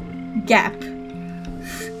gap.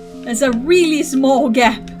 That's a really small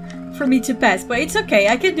gap for me to pass, but it's okay,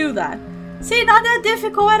 I can do that. See, not that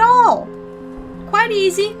difficult at all. Quite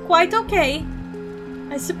easy, quite okay,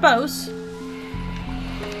 I suppose.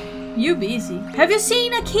 You busy. Have you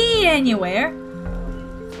seen a key anywhere?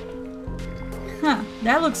 Huh,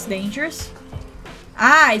 that looks dangerous.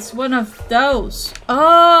 Ah, it's one of those.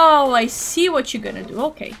 Oh, I see what you're gonna do.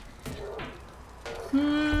 Okay.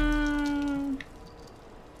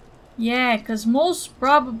 Yeah, because most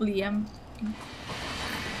probably I'm...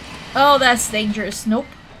 Oh, that's dangerous. Nope.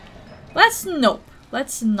 Nope.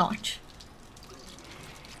 Let's not.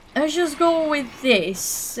 Let's just go with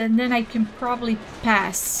this, and then I can probably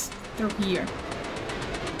pass through here.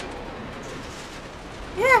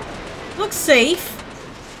 Yeah, looks safe.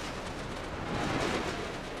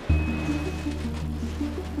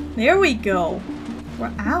 There we go.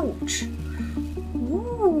 We're out.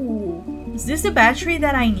 Ooh. Is this the battery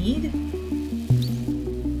that I need?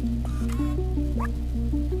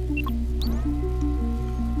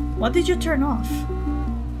 What did you turn off?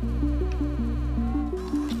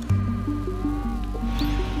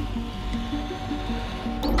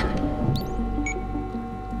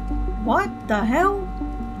 What the hell?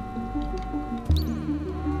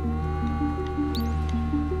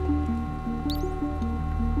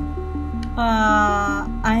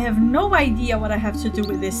 I have no idea what I have to do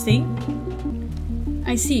with this thing.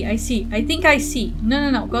 I see. I think I see.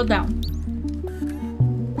 No, go down.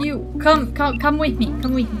 You, come with me.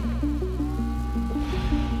 Come with me.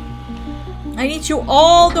 I need you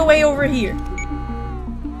all the way over here.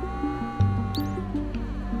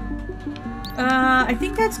 I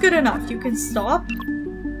think that's good enough. You can stop.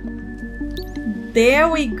 There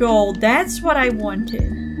we go. That's what I wanted.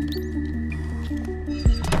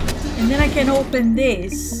 And then I can open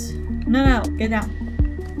this. No, get down.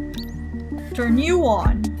 Turn you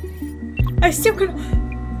on. I still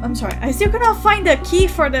cannot find the key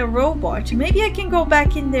for the robot. Maybe I can go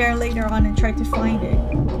back in there later on and try to find it.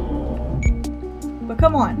 But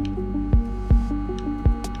come on.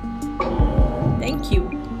 Thank you.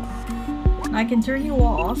 I can turn you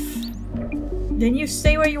off. Then you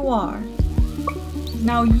stay where you are.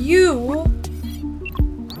 Now you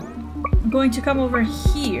are going to come over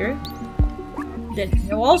here. Then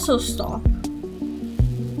you also stop.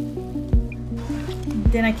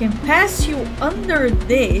 Then I can pass you under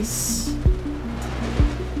this.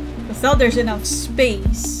 Because now there's enough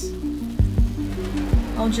space.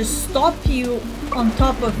 I'll just stop you on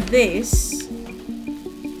top of this.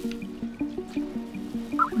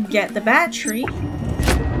 Get the battery.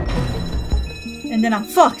 And then I'm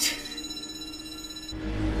fucked.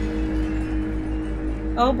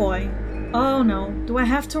 Oh boy. Oh no. Do I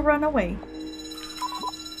have to run away?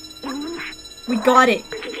 We got it.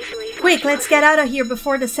 Quick, let's get out of here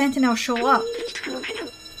before the Sentinels show up.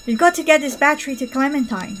 We've got to get this battery to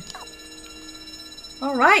Clementine.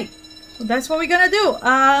 Alright. So that's what we're gonna do.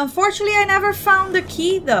 Unfortunately, I never found the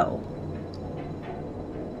key though.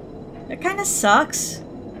 That kinda sucks.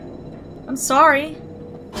 I'm sorry.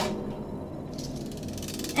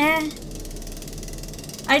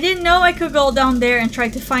 I didn't know I could go down there and try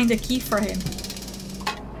to find the key for him.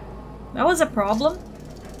 That was a problem.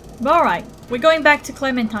 But alright. We're going back to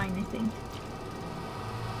Clementine, I think.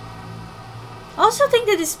 I also think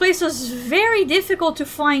that this place was very difficult to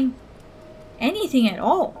find anything at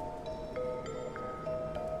all.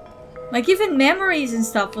 Like even memories and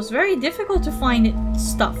stuff was very difficult to find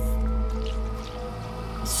stuff.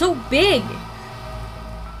 It's so big.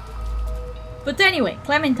 But anyway,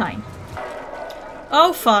 Clementine.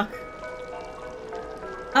 Oh fuck.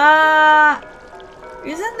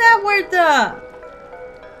 Isn't that where the...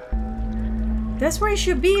 That's where it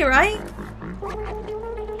should be, right?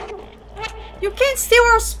 You can't steal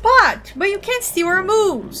our spot, but you can't steal our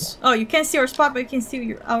moves. Oh, you can't steal our spot, but you can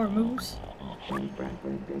steal our moves.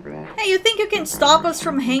 Hey, you think you can stop us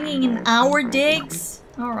from hanging in our digs?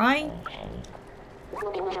 Alright.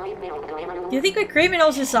 You think with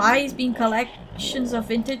criminals' eyes being collections of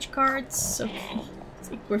vintage cards? Okay. I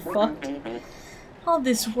think we're fucked. All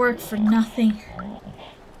this work for nothing.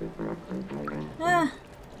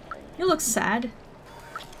 You look sad.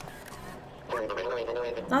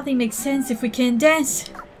 Nothing makes sense if we can't dance.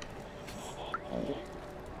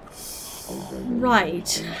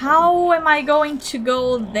 Right. How am I going to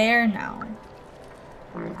go there now?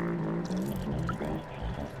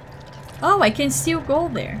 Oh, I can still go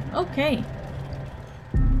there. Okay.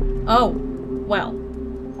 Oh, well.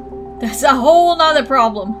 That's a whole nother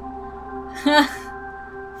problem.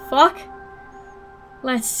 Fuck.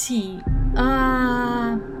 Let's see.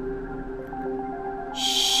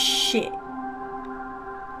 Shit.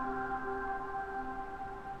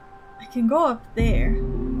 I can go up there.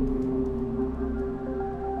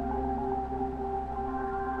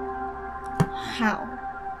 How?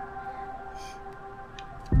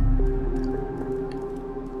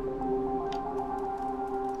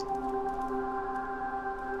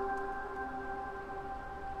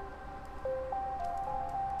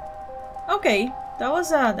 Okay, that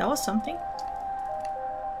was something.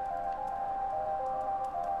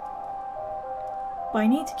 But I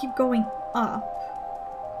need to keep going up.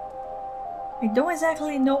 I don't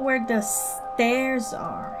exactly know where the stairs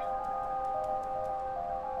are.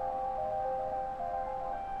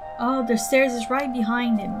 Oh, the stairs is right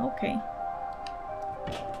behind him. Okay.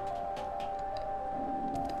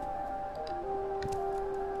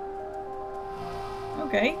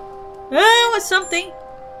 Okay. Oh, what's something?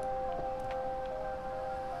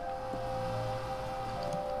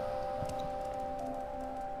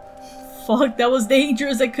 Fuck, that was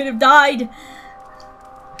dangerous. I could have died.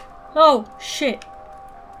 Oh, shit.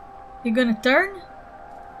 You're gonna turn?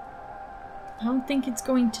 I don't think it's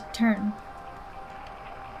going to turn.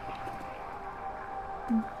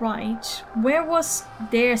 Right. Where was...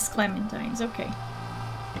 There's Clementine's. Okay.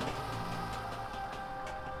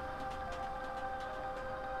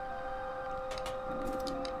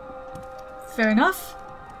 Fair enough.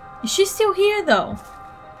 Is she still here, though?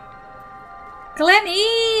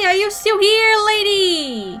 Clemmy! Are you still here,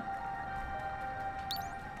 lady?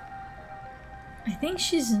 I think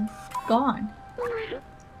she's gone.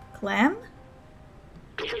 Clem?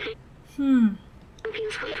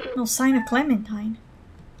 No sign of Clementine.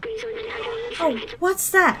 Oh, what's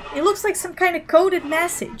that? It looks like some kind of coded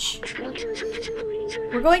message.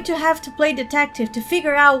 We're going to have to play detective to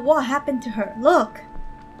figure out what happened to her. Look.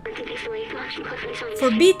 For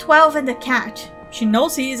B12 and the cat. She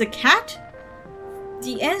knows he is a cat?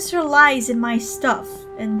 The answer lies in my stuff.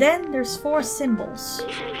 And then there's 4 symbols.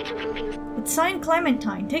 It's signed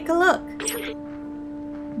Clementine. Take a look.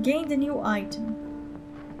 Gained a new item.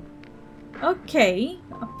 Okay.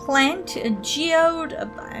 A plant, a geode,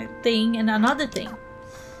 a thing, and another thing.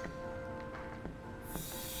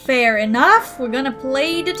 Fair enough. We're gonna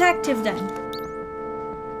play detective then.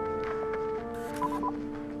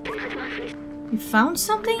 You found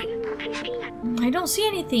something? I don't see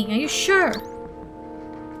anything. Are you sure?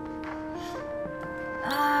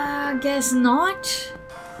 Guess not.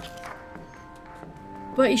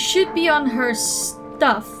 But it should be on her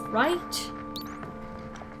stuff, right?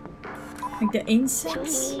 Like the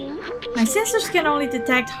incense? My sensors can only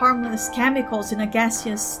detect harmless chemicals in a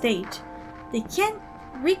gaseous state. They can't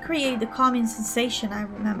recreate the calming sensation I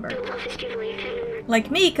remember. Like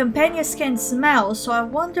me, companions can smell, so I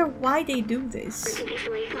wonder why they do this.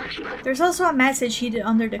 There's also a message hidden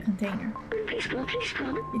under the container.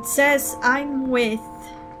 It says, I'm with...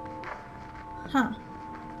 Huh.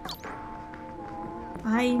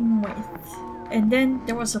 I'm with... And then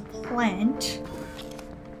there was a plant.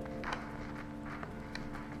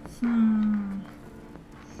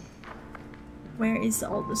 Where is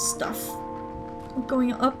all the stuff? I'm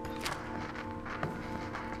going up.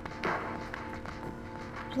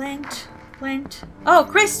 Plant. Oh,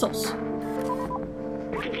 crystals!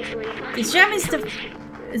 This gem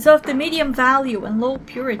is of the medium value and low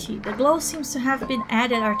purity. The glow seems to have been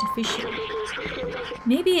added artificially.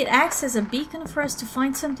 Maybe it acts as a beacon for us to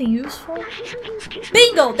find something useful?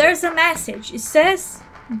 Bingo! There's a message. It says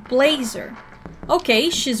Blazer. Okay,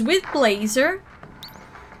 she's with Blazer.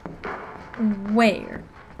 Where?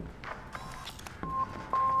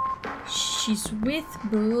 She's with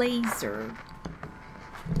Blazer.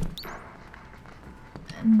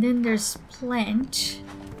 And then there's plant.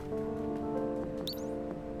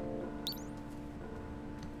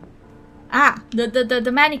 Ah,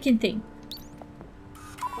 the mannequin thing.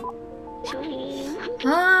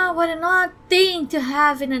 Ah, what an odd thing to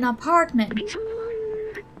have in an apartment.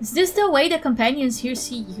 Is this the way the companions here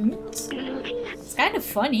see units? It's kind of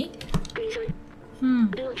funny.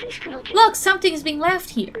 Look, something's being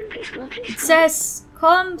left here. It says,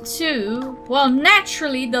 come to... Well,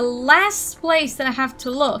 naturally, the last place that I have to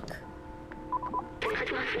look.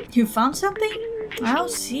 You found something? I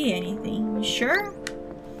don't see anything. You sure?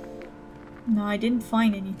 No, I didn't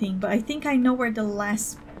find anything, but I think I know where the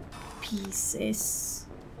last piece is.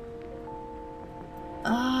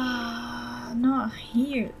 Not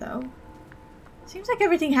here, though. Seems like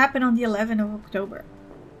everything happened on the 11th of October.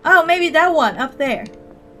 Oh, maybe that one, up there.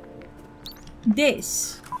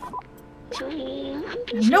 This. I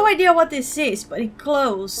have no idea what this is, but it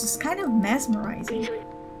glows. It's kind of mesmerizing.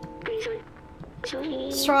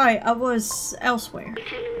 Sorry, I was elsewhere.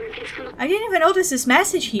 I didn't even notice this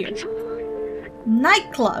message here.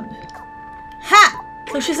 Nightclub. Ha!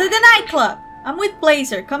 So she's at the nightclub. I'm with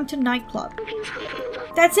Blazer. Come to nightclub.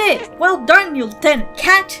 That's it. Well done, you Lieutenant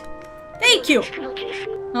Cat. Thank you.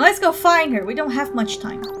 Now let's go find her. We don't have much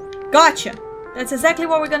time. Gotcha. That's exactly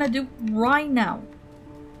what we're gonna do right now.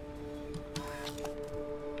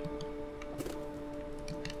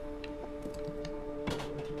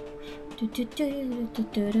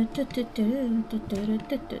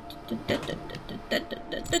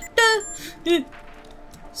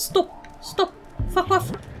 Stop! Stop! Fuck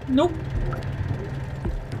off! Nope.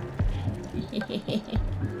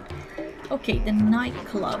 Okay, the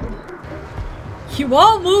nightclub. You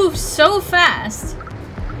all move so fast.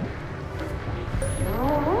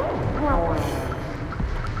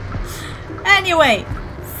 Anyway,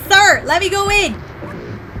 sir, let me go in.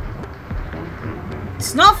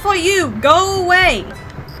 It's not for you. Go away.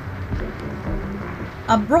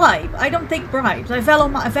 A bribe. I don't take bribes. I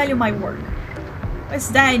value my work. What's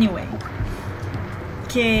that anyway?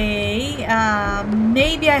 Okay,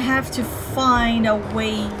 maybe I have to find a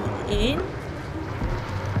way in.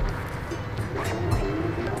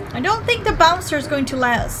 I don't think the bouncer is going to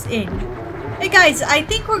let us in. Hey guys, I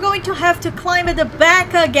think we're going to have to climb at the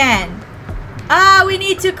back again. Ah, we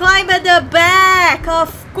need to climb at the back.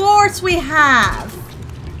 Of course we have.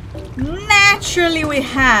 Naturally we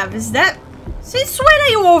have. Is that... Since when are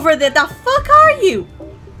you over there? The fuck are you?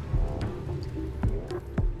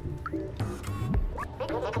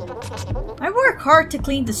 I work hard to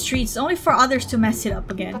clean the streets, only for others to mess it up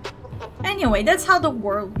again. Anyway, that's how the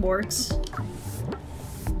world works.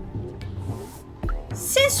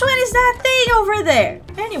 Since when is that thing over there?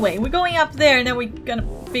 Anyway, we're going up there and then we're gonna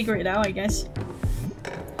figure it out, I guess.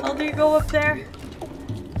 How do you go up there?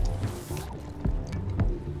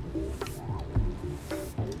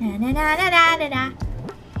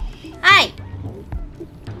 Hi!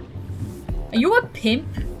 Are you a pimp?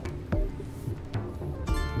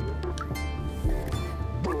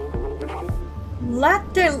 La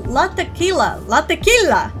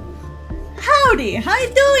tequila! Howdy! How you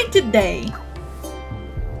doing today?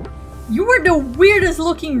 You were the weirdest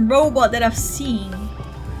looking robot that I've seen.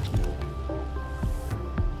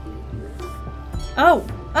 Oh,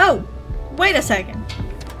 wait a second.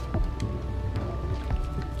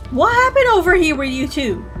 What happened over here with you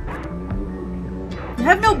two? You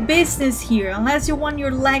have no business here unless you want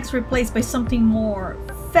your legs replaced by something more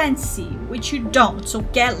fancy, which you don't, so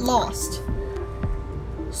get lost.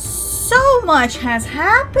 So much has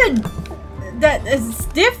happened that is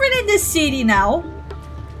different in this city now.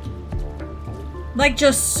 Like,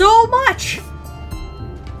 just so much.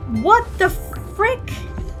 What the frick?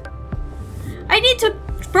 I need to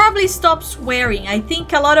probably stop swearing. I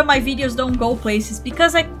think a lot of my videos don't go places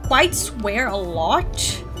because I quite swear a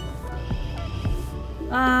lot.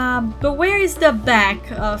 But where is the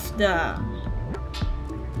back of the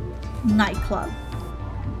nightclub?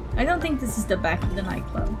 I don't think this is the back of the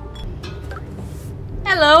nightclub.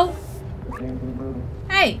 Hello.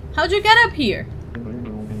 Hey, how'd you get up here?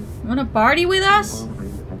 You wanna party with us?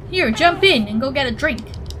 Here, jump in and go get a drink.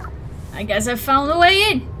 I guess I found a way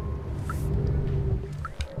in.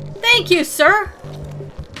 Thank you, sir!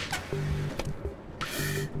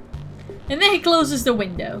 And then he closes the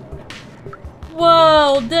window.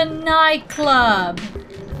 Whoa, the nightclub!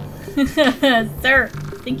 Sir,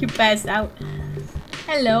 I think you passed out.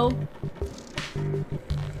 Hello.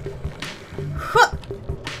 Huh.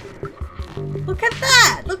 Look at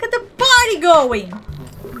that! Look at the party going!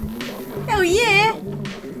 Oh yeah!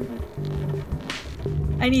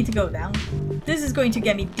 I need to go down. This is going to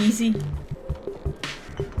get me dizzy.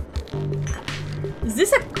 Is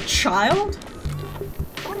this a child?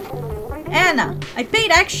 Anna, I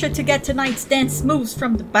paid extra to get tonight's dance moves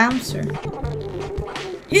from the bouncer.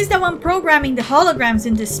 He's the one programming the holograms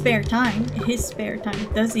in his spare time. His spare time.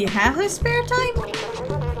 Does he have his spare time?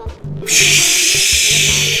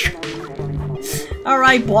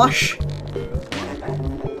 Alright, Bosh.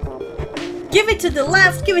 Give it to the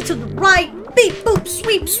left, give it to the right. Beep, boop,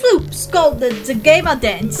 sweep, swoop. It's called the gamer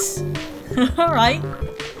dance. Alright.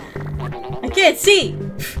 I can't see.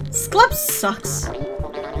 This club sucks.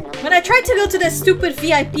 When I tried to go to the stupid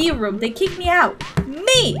VIP room, they kicked me out.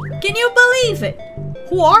 Me! Can you believe it?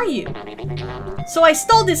 Who are you? So I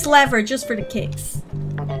stole this lever just for the kicks.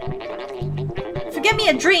 If you get me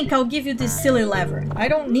a drink, I'll give you this silly lever. I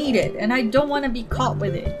don't need it, and I don't want to be caught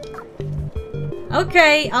with it.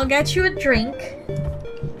 Okay, I'll get you a drink.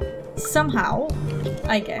 Somehow,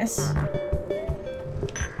 I guess.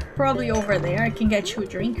 Probably over there, I can get you a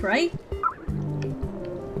drink, right?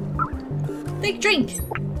 Take drink!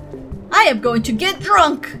 I am going to get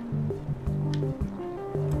drunk!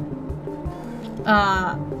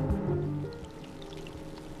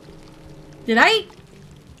 Did I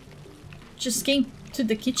just came to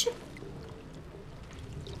the kitchen?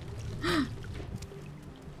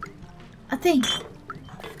 A thing.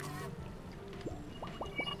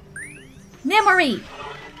 Memory!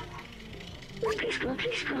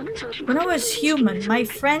 When I was human, my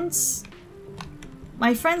friends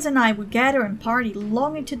and I would gather and party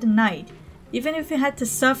long into the night, even if we had to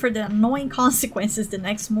suffer the annoying consequences the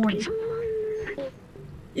next morning.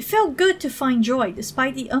 It felt good to find joy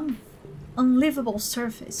despite the unlivable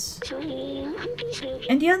surface,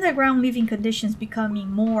 and the underground living conditions becoming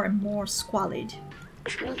more and more squalid.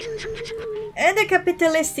 And the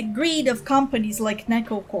capitalistic greed of companies like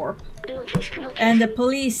NecoCorp, and the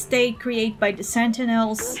police state created by the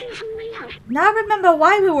Sentinels. Now I remember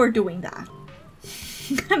why we were doing that.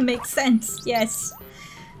 Makes sense, yes.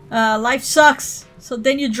 Life sucks, so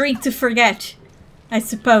then you drink to forget. I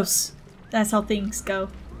suppose. That's how things go.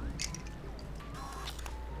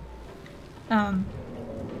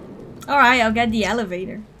 Alright, I'll get the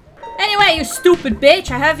elevator. Anyway, you stupid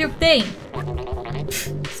bitch, I have your thing.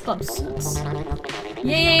 This club sucks.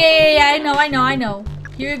 Yeah, I know.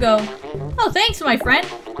 Here you go. Oh, thanks, my friend.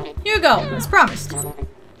 Here you go, as promised.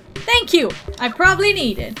 Thank you, I probably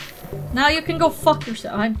need it. Now you can go fuck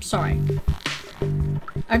yourself. I'm sorry.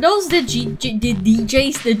 Are those the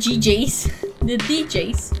DJs? The GJs? The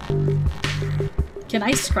DJs? Can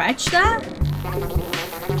I scratch that?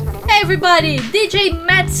 Hey everybody, DJ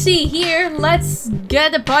Metsi here. Let's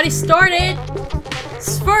get the party started.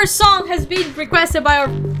 This first song has been requested by our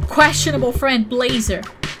questionable friend Blazer.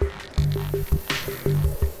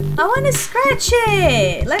 I want to scratch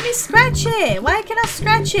it. Let me scratch it. Why can't I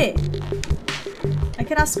scratch it? I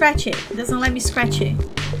cannot scratch it. It doesn't let me scratch it.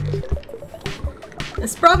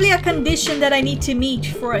 There's probably a condition that I need to meet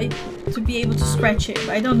for it to be able to scratch it.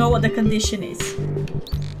 I don't know what the condition is.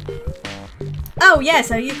 Oh yes,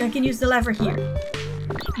 I can use the lever here.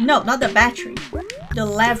 No, not the battery. The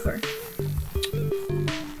lever.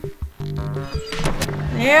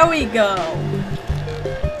 There we go.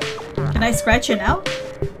 Can I scratch it now?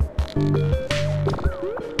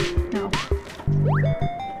 No.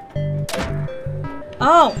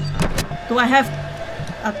 Oh! Do I have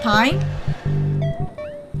a time?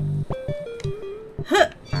 Huh.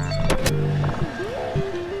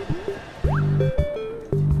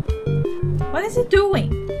 What is it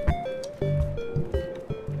doing?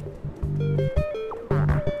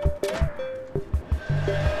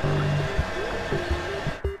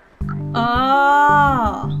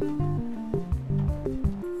 Ah.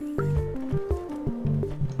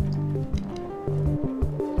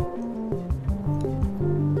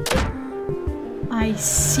 I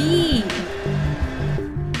see.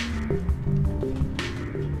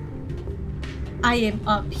 I am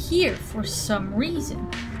up here for some reason.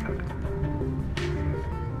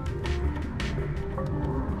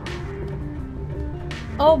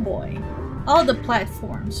 Oh boy. All the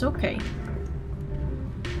platforms, okay.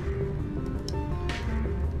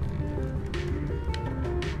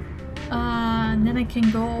 And then I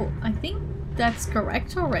can go... I think that's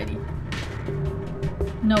correct already.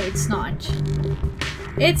 No, it's not.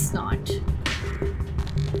 It's not.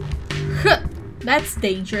 Huh, that's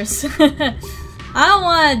dangerous. I don't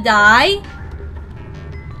want to die.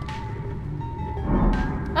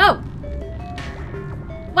 Oh.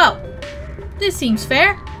 Well, this seems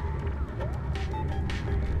fair.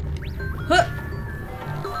 Huh.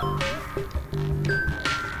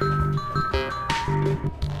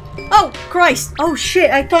 Oh, Christ. Oh,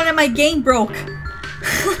 shit. I thought that my game broke.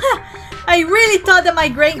 I really thought that my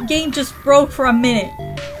game just broke for a minute.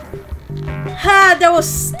 Ha, that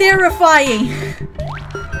was terrifying.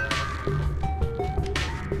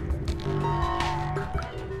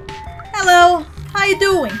 Hello, how you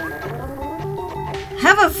doing?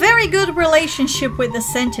 Have a very good relationship with the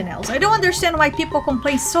Sentinels. I don't understand why people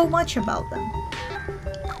complain so much about them.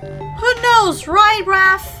 Who knows, right,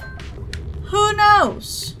 Raph? Who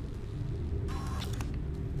knows?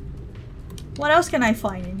 What else can I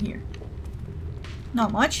find in here?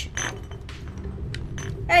 Not much.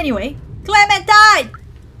 Anyway, Clementine!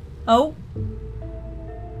 Oh.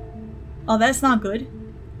 Oh, that's not good.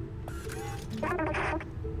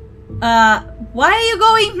 Why are you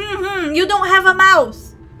going You don't have a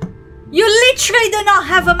mouth. You literally do not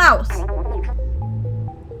have a mouth.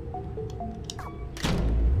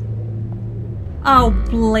 Oh,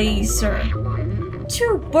 Blazer.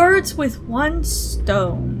 Two birds with one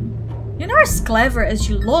stone. You're not as clever as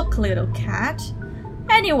you look, little cat.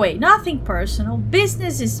 Anyway, nothing personal.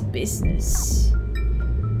 Business is business.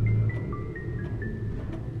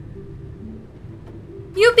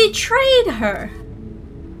 You betrayed her.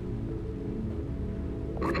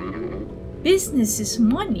 Business is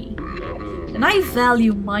money. And I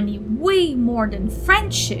value money way more than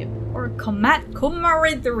friendship or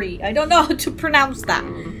camaraderie. I don't know how to pronounce that.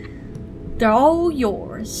 They're all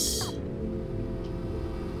yours.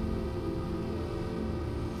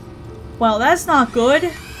 Well, that's not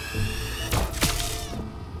good.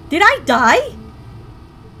 Did I die?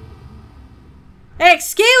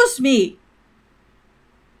 Excuse me!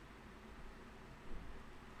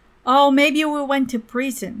 Oh, maybe we went to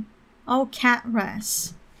prison. Oh, cat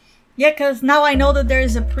rats. Yeah, because now I know that there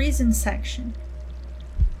is a prison section.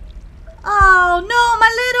 Oh, no,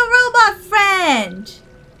 my little robot friend!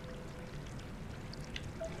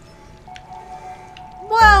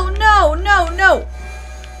 Whoa, no, no, no!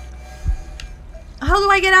 How do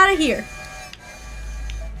I get out of here?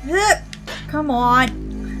 Come on.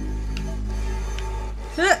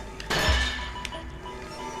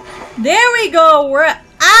 There we go. We're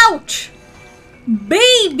out.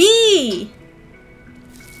 Baby.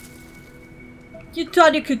 You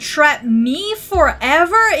thought you could trap me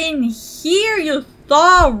forever in here? You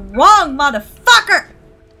thought wrong, motherfucker.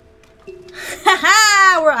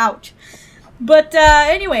 Haha, we're out. But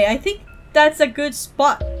anyway, I think that's a good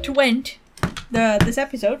spot to end this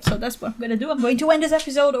episode, so that's what I'm gonna do. I'm going to end this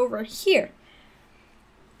episode over here.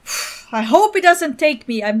 I hope it doesn't take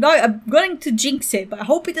me, I'm going to jinx it, but I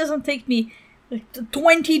hope it doesn't take me like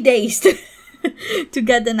 20 days to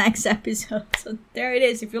get the next episode. So there it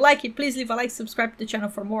is. If you like it, please leave a like, subscribe to the channel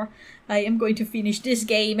for more. I am going to finish this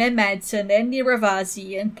game and Madsen and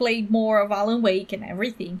Niravasi and play more of Alan Wake and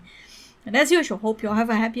everything. And as usual, hope you all have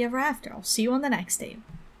a happy ever after. I'll see you on the next day.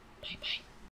 Bye bye.